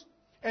luz.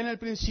 En el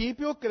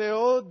principio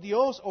creó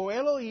Dios, o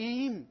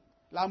Elohim,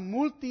 la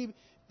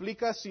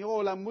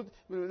multiplicación,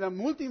 las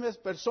múltiples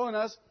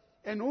personas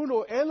en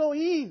uno,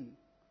 Elohim.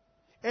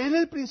 En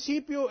el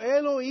principio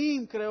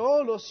Elohim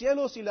creó los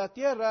cielos y la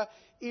tierra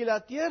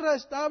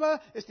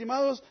estaba,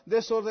 estimados,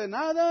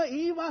 desordenada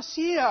y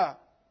vacía.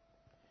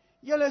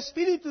 Y el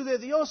Espíritu de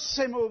Dios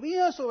se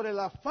movía sobre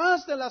la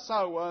faz de las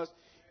aguas,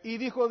 y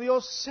dijo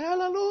Dios, sea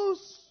la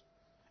luz.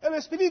 El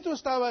Espíritu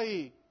estaba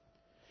ahí.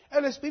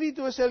 El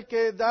Espíritu es el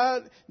que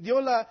dio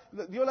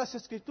las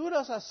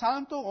Escrituras a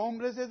santos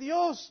hombres de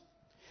Dios.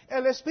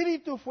 El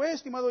Espíritu fue,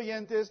 estimados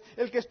oyentes,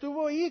 el que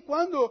estuvo ahí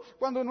cuando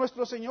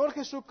nuestro Señor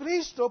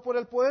Jesucristo, por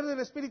el poder del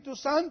Espíritu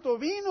Santo,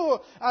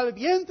 vino al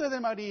vientre de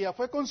María.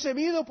 Fue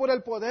concebido por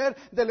el poder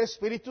del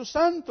Espíritu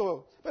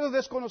Santo. Pero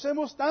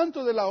desconocemos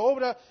tanto de la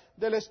obra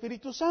del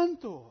Espíritu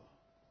Santo.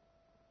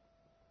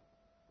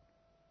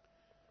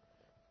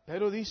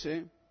 Pero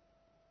dice,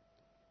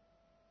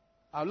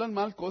 hablan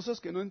mal cosas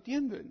que no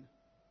entienden,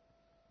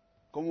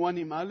 como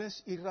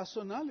animales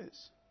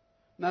irracionales,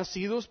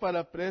 nacidos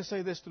para presa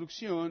y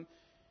destrucción,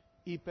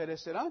 y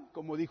perecerán,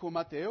 como dijo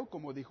Mateo,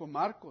 como dijo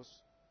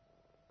Marcos.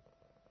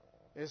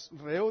 Es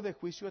reo de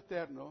juicio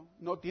eterno,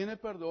 no tiene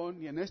perdón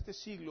ni en este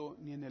siglo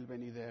ni en el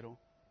venidero.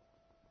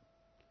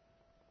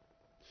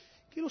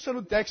 Quiero usar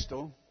un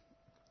texto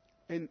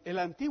en el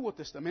Antiguo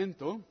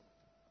Testamento.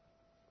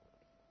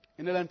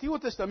 En el Antiguo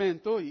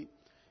Testamento, y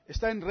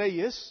está en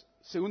Reyes,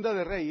 Segunda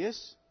de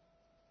Reyes,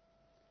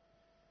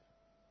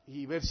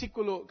 y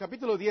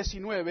capítulo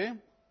 19,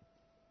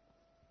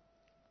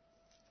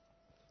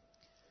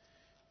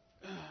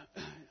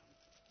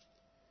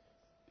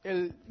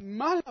 el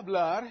mal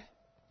hablar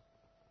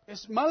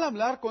es mal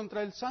hablar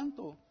contra el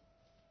santo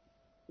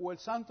o el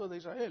santo de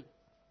Israel.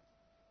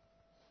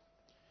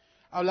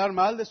 Hablar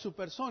mal de su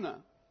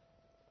persona,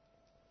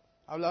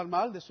 hablar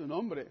mal de su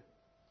nombre,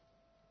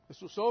 de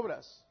sus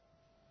obras,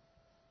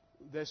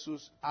 de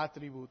sus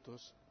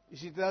atributos. Y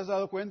si te has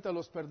dado cuenta,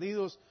 los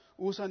perdidos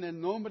usan el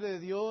nombre de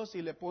Dios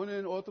y le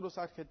ponen otros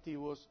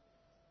adjetivos.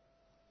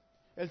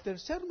 El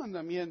tercer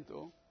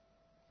mandamiento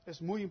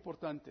es muy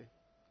importante.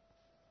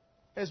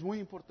 Es muy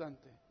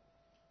importante.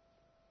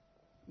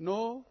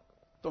 No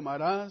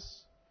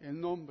tomarás el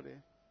nombre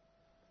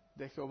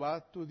de Jehová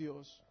tu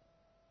Dios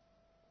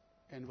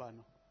en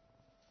vano.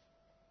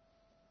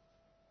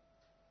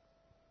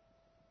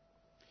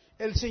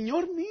 El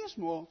Señor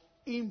mismo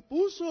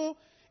impuso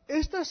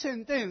esta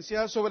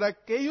sentencia sobre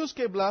aquellos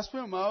que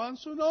blasfemaban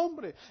su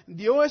nombre.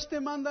 Dio este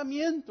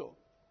mandamiento,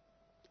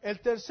 el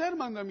tercer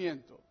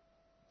mandamiento.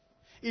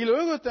 Y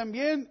luego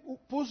también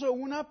puso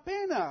una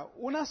pena,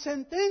 una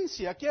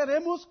sentencia. ¿Qué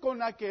haremos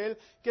con aquel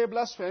que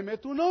blasfeme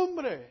tu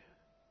nombre?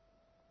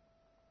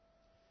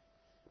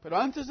 Pero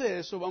antes de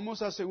eso,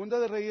 vamos a 2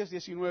 de Reyes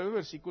 19,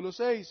 versículo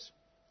 6.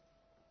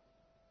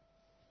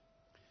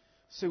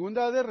 2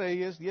 de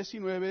Reyes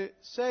 19,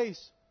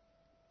 6.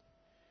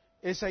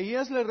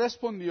 Esaías le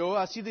respondió,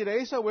 así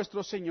diréis a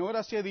vuestro Señor,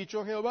 así ha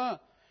dicho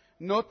Jehová,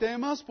 no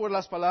temas por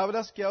las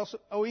palabras que has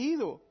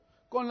oído,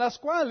 con las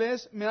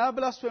cuales me ha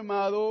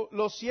blasfemado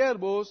los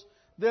siervos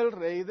del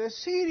rey de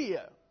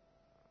Siria.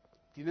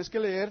 Tienes que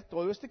leer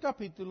todo este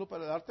capítulo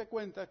para darte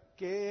cuenta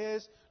qué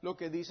es lo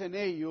que dicen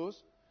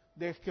ellos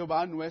de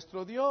Jehová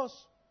nuestro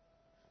Dios.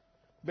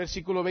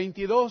 Versículo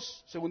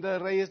 22, Segunda de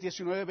Reyes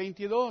 19,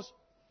 22.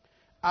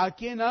 ¿A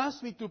quién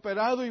has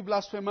vituperado y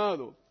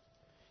blasfemado?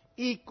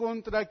 ¿Y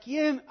contra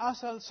quién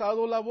has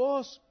alzado la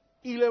voz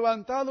y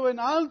levantado en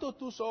alto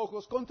tus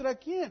ojos? ¿Contra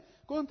quién?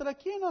 ¿Contra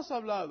quién has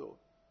hablado?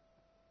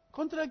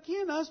 ¿Contra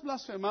quién has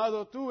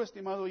blasfemado tú,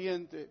 estimado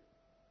oyente?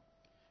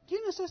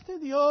 ¿Quién es este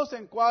Dios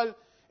en cual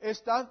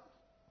está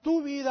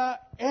tu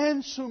vida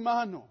en su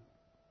mano?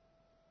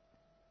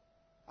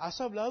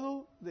 ¿Has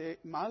hablado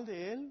mal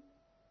de Él?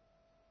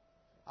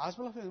 ¿Has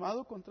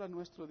blasfemado contra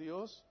nuestro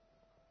Dios?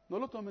 No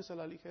lo tomes a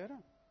la ligera.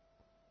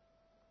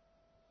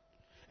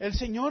 El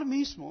Señor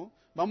mismo,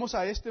 vamos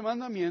a este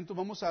mandamiento,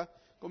 vamos a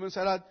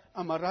comenzar a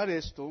amarrar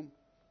esto.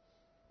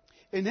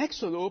 En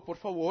Éxodo, por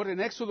favor, en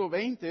Éxodo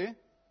 20,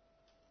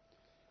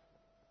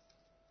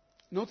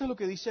 note lo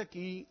que dice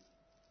aquí.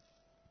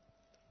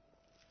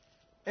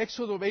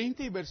 Éxodo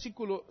 20 y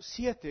versículo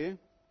 7.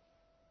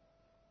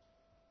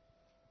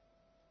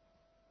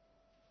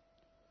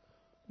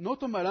 No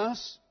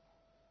tomarás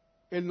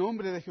el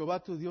nombre de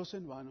Jehová tu Dios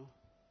en vano.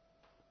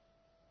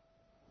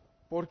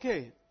 ¿Por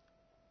qué?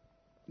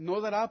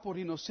 No dará por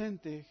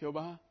inocente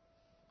Jehová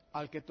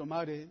al que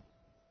tomare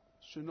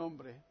su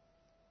nombre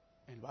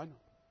en vano.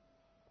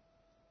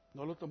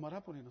 No lo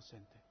tomará por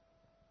inocente.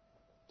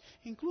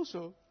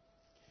 Incluso,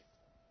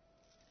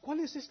 ¿cuál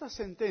es esta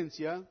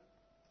sentencia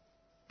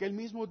que Él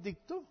mismo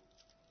dictó?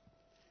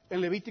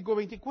 En Levítico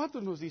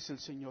 24 nos dice el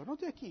Señor,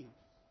 note aquí.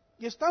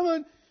 Y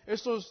estaban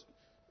estos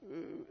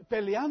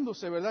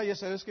peleándose, ¿verdad? Ya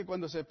sabes que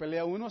cuando se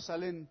pelea uno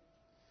salen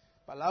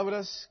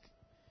palabras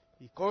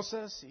y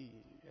cosas y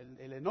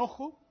el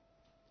enojo,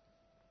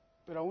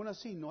 pero aún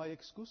así no hay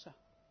excusa.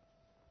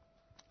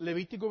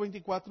 Levítico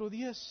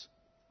 24:10,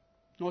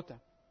 nota.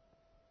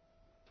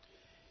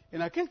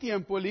 En aquel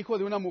tiempo el hijo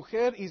de una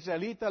mujer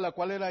israelita, la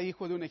cual era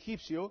hijo de un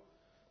egipcio,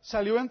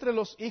 salió entre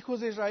los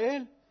hijos de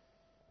Israel.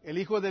 El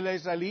hijo de la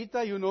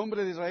israelita y un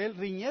hombre de Israel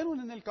riñeron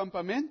en el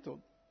campamento.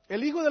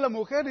 El hijo de la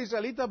mujer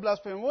israelita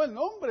blasfemó el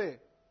nombre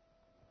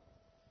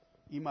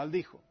y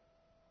maldijo.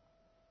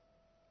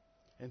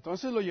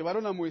 Entonces lo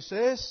llevaron a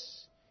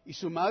Moisés y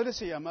su madre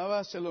se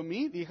llamaba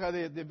Selomit, hija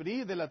de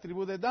Bri, de la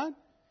tribu de Dan.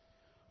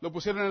 Lo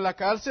pusieron en la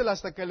cárcel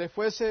hasta que le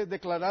fuese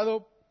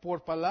declarado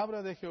por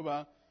palabra de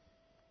Jehová.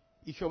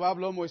 Y Jehová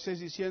habló a Moisés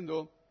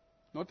diciendo,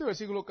 note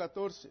versículo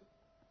 14,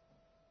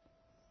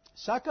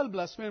 saca al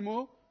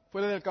blasfemo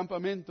fuera del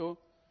campamento,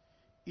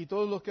 y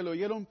todos los que lo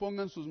oyeron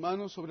pongan sus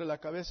manos sobre la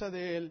cabeza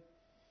de él,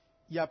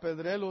 y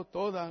apedrélo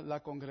toda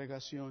la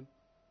congregación.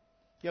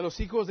 Y a los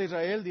hijos de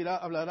Israel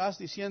hablarás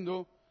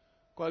diciendo,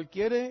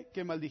 cualquiera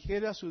que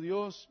maldijere a su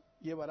Dios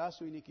llevará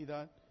su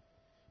iniquidad.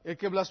 El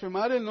que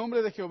blasfemare el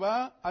nombre de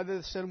Jehová ha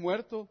de ser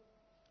muerto.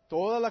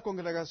 Toda la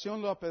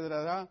congregación lo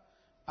apedrará,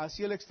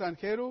 así el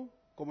extranjero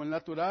como el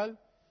natural,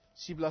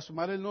 si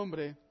blasfemare el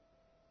nombre,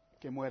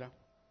 que muera.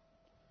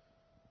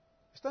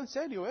 ¿Está en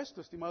serio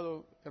esto,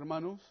 estimados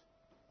hermanos?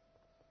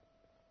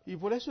 Y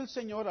por eso el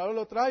Señor ahora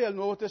lo trae al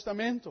Nuevo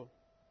Testamento.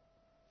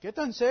 ¿Qué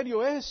tan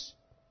serio es?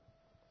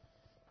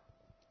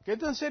 ¿Qué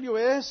tan serio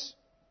es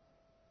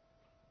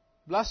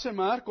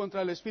blasfemar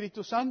contra el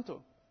Espíritu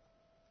Santo?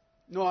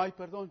 No hay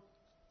perdón,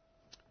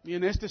 ni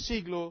en este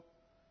siglo,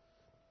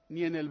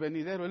 ni en el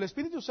venidero. El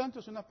Espíritu Santo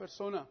es una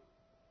persona.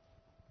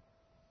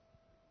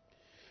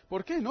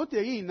 ¿Por qué? Note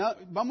ahí,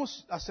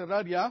 vamos a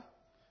cerrar ya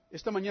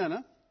esta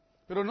mañana,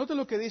 pero note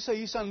lo que dice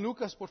ahí San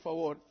Lucas, por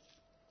favor.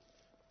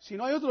 Si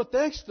no hay otro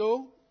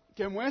texto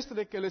que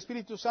muestre que el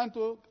Espíritu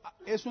Santo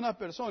es una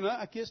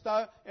persona, aquí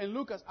está en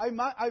Lucas. Hay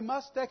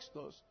más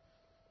textos.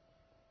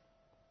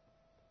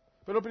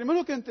 Pero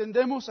primero que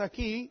entendemos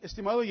aquí,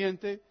 estimado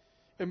oyente,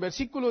 en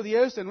versículo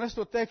 10 de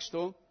nuestro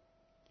texto,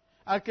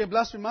 al que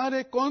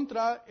blasfemare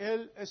contra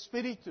el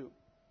Espíritu.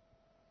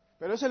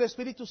 Pero es el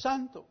Espíritu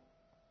Santo.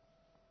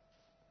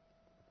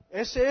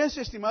 Ese es,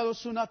 estimado,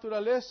 su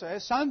naturaleza,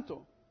 es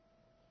santo.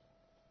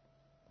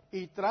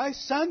 Y trae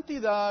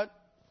santidad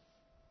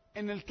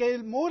en el que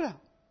Él mora.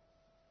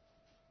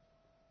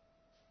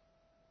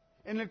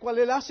 En el cual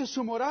Él hace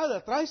su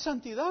morada, trae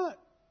santidad.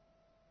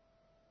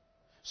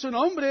 Su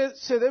nombre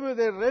se debe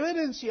de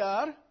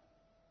reverenciar,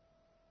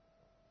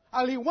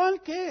 al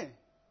igual que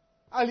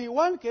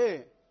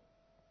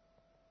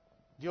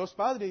Dios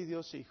Padre y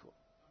Dios Hijo.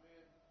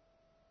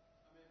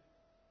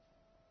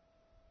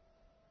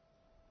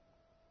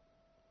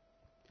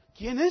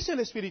 ¿Quién es el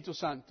Espíritu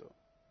Santo?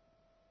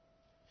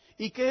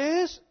 ¿Y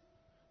qué es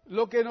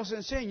lo que nos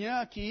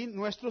enseña aquí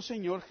nuestro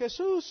Señor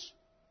Jesús?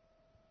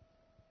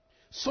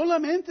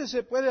 Solamente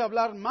se puede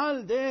hablar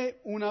mal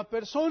de una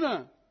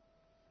persona,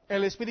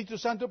 el Espíritu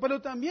Santo,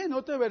 pero también,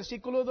 note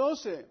versículo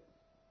 12.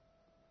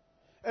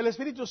 El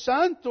Espíritu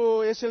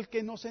Santo es el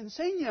que nos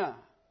enseña,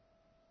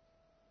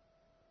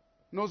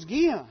 nos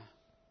guía.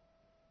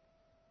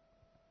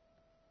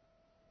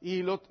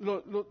 Y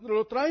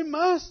lo trae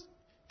más,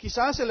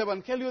 quizás el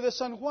Evangelio de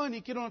San Juan,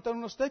 y quiero notar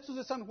unos textos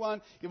de San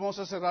Juan, y vamos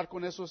a cerrar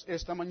con esos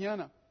esta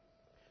mañana.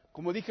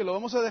 Como dije, lo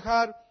vamos a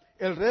dejar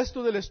el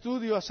resto del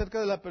estudio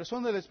acerca de la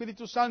persona del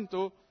Espíritu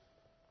Santo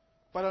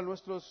para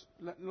los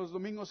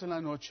domingos en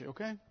la noche,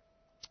 ¿ok?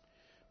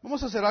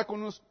 Vamos a cerrar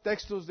con unos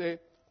textos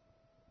de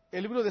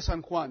el libro de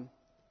San Juan.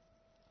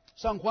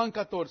 San Juan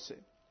 14.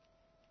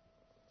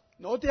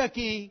 Note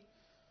aquí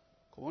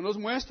cómo nos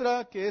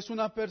muestra que es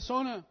una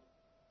persona.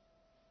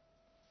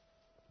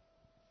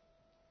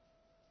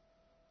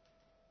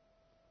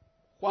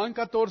 Juan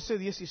 14,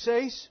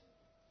 16.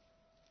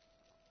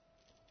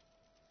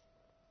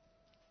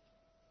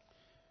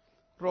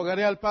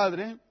 Rogaré al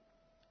Padre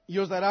y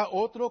os dará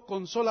otro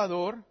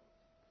consolador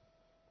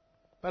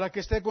para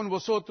que esté con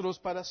vosotros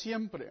para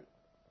siempre.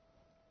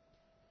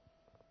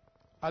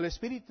 Al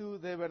Espíritu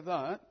de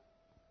verdad,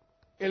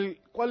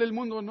 el cual el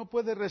mundo no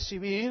puede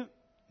recibir,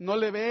 no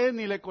le ve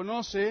ni le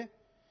conoce,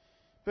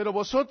 pero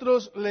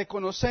vosotros le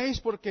conocéis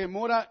porque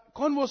mora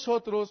con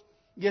vosotros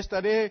y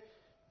estaré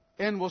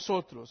en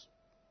vosotros.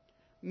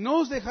 No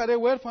os dejaré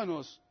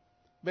huérfanos,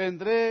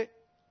 vendré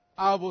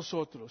a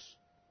vosotros.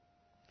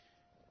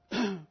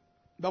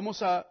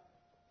 Vamos a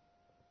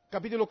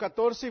capítulo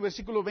 14,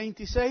 versículo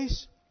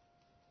 26.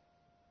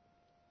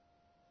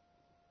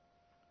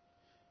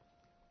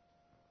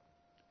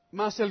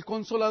 Mas el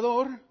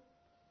Consolador,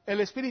 el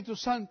Espíritu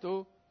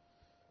Santo,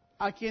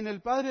 a quien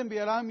el Padre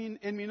enviará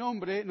en mi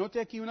nombre, note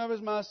aquí una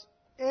vez más,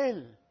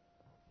 Él.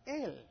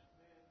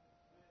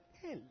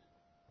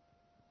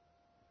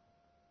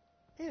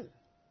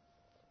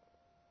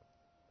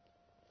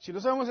 Si no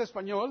sabemos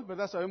español,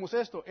 ¿verdad? Sabemos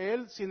esto.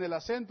 Él sin el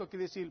acento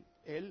quiere decir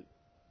Él,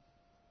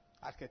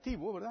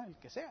 adjetivo, ¿verdad? El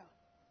que sea.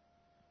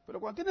 Pero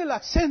cuando tiene el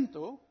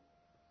acento,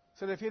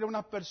 se refiere a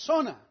una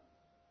persona.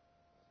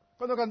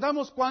 Cuando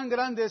cantamos cuán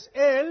grande es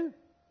Él,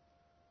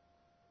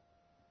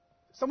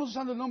 estamos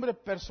usando el nombre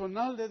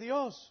personal de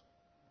Dios.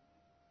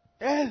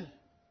 Él.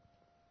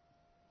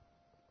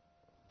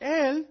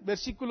 Él,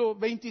 versículo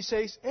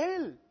 26,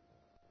 Él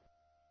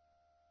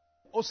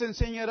os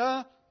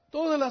enseñará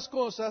todas las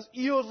cosas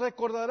y os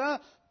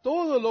recordará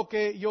todo lo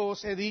que yo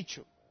os he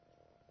dicho.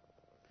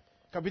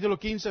 Capítulo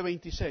 15,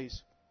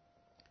 26.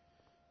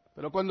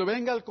 Pero cuando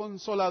venga el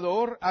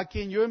Consolador, a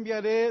quien yo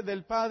enviaré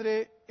del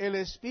Padre, el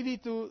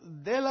Espíritu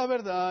de la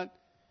verdad,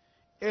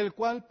 el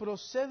cual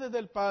procede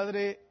del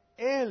Padre,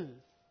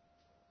 Él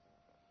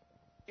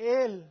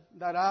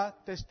dará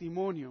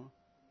testimonio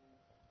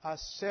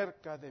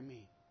acerca de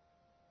mí.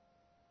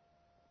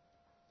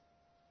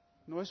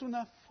 No es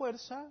una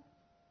fuerza,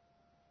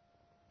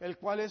 el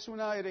cual es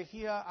una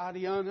herejía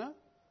ariana,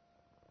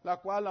 la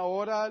cual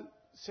ahora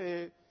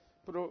se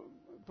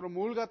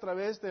promulga a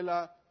través de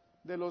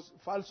los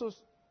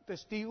falsos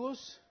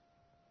testigos.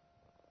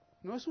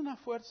 No es una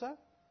fuerza,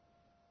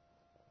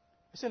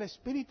 es el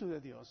Espíritu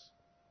de Dios.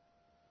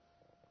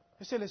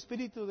 Es el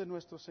Espíritu de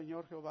nuestro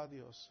Señor Jehová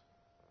Dios.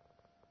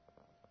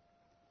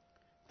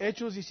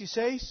 Hechos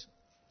 16,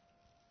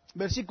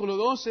 versículo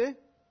 12.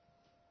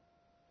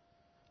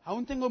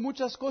 Aún tengo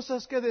muchas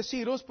cosas que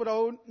deciros, pero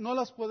aún no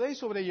las podéis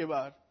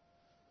sobrellevar.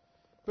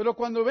 Pero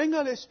cuando venga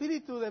el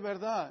Espíritu de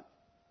verdad,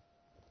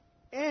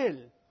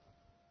 Él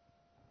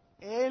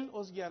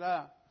os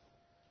guiará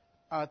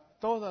a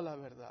toda la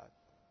verdad.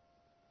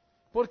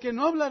 Porque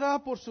no hablará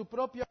por su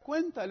propia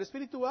cuenta, el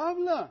Espíritu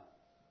habla.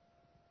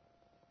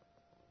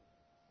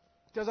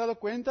 ¿Te has dado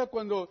cuenta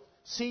cuando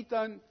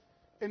citan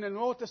en el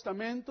Nuevo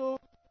Testamento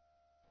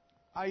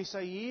a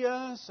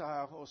Isaías,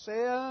 a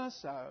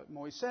Oseas, a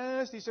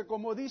Moisés? Dice,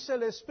 como dice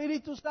el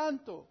Espíritu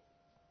Santo.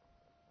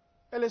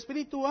 El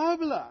Espíritu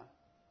habla.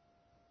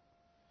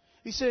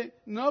 Dice,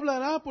 no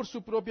hablará por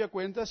su propia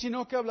cuenta,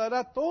 sino que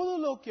hablará todo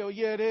lo que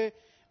oyere,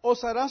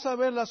 os hará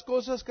saber las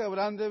cosas que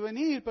habrán de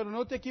venir. Pero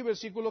note aquí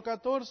versículo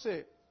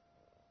 14.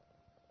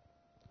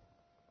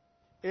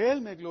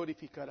 Él me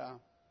glorificará.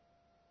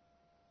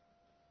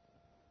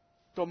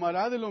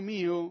 Tomará de lo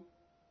mío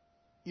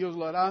y os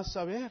lo hará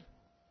saber.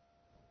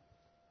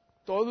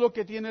 Todo lo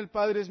que tiene el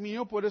Padre es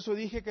mío, por eso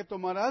dije que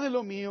tomará de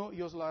lo mío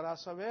y os lo hará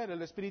saber.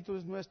 El Espíritu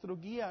es nuestro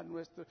guía,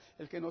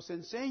 el que nos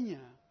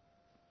enseña.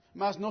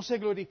 Mas no se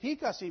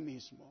glorifica a sí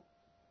mismo,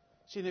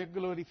 sino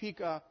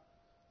glorifica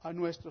a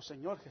nuestro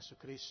Señor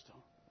Jesucristo.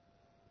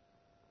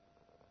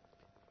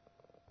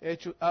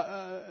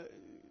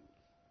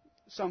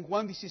 San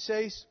Juan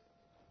 16,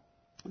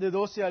 de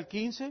 12 al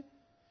 15,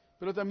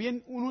 pero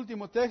también un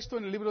último texto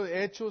en el libro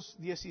de Hechos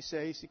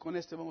 16, y con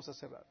este vamos a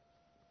cerrar.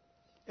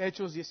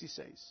 Hechos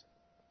 16.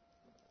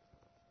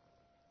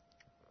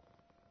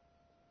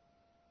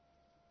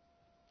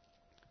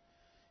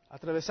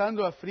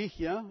 Atravesando a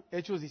Frigia,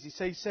 Hechos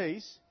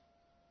 16:6,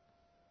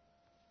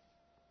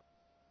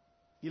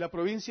 y la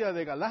provincia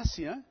de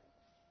Galacia,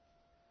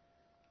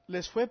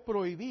 les fue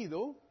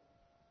prohibido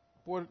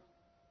por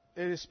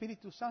el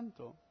Espíritu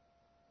Santo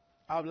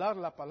hablar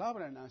la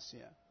palabra en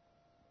Asia.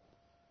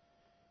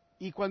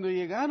 Y cuando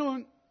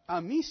llegaron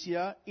a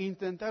Misia,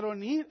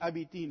 intentaron ir a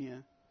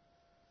Bitinia,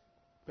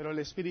 pero el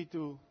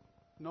Espíritu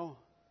no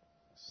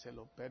se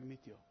lo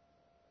permitió.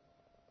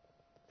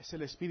 Es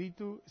el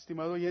Espíritu,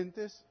 estimados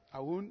oyentes,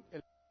 aún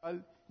el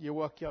cual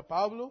llevó aquí a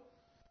Pablo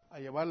a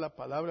llevar la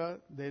palabra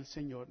del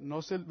Señor.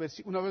 No sé,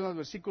 una vez más,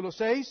 versículo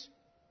 6,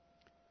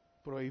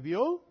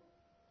 prohibió,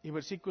 y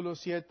versículo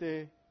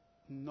 7,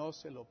 no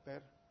se lo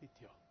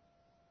permitió.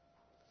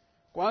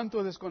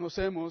 ¿Cuánto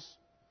desconocemos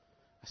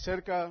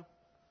acerca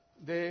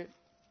de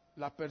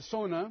la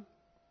persona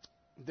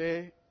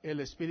del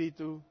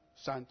Espíritu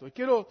Santo? Y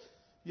yo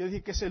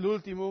dije que es el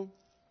último.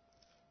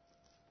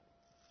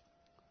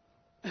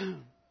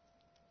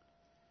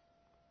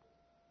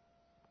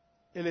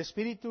 El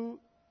Espíritu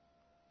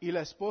y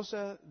la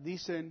esposa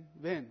dicen,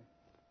 ven.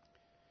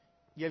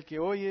 Y el que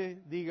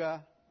oye,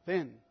 diga,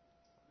 ven.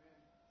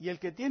 Y el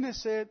que tiene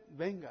sed,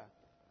 venga.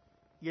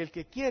 Y el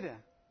que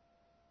quiera,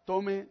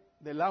 tome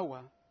del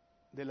agua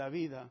de la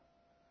vida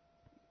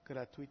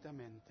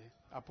gratuitamente.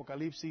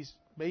 Apocalipsis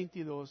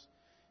 22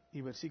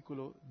 y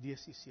versículo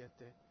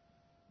 17.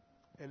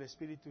 El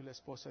Espíritu y la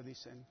esposa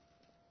dicen,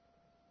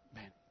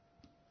 ven.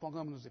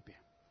 Pongámonos de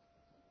pie.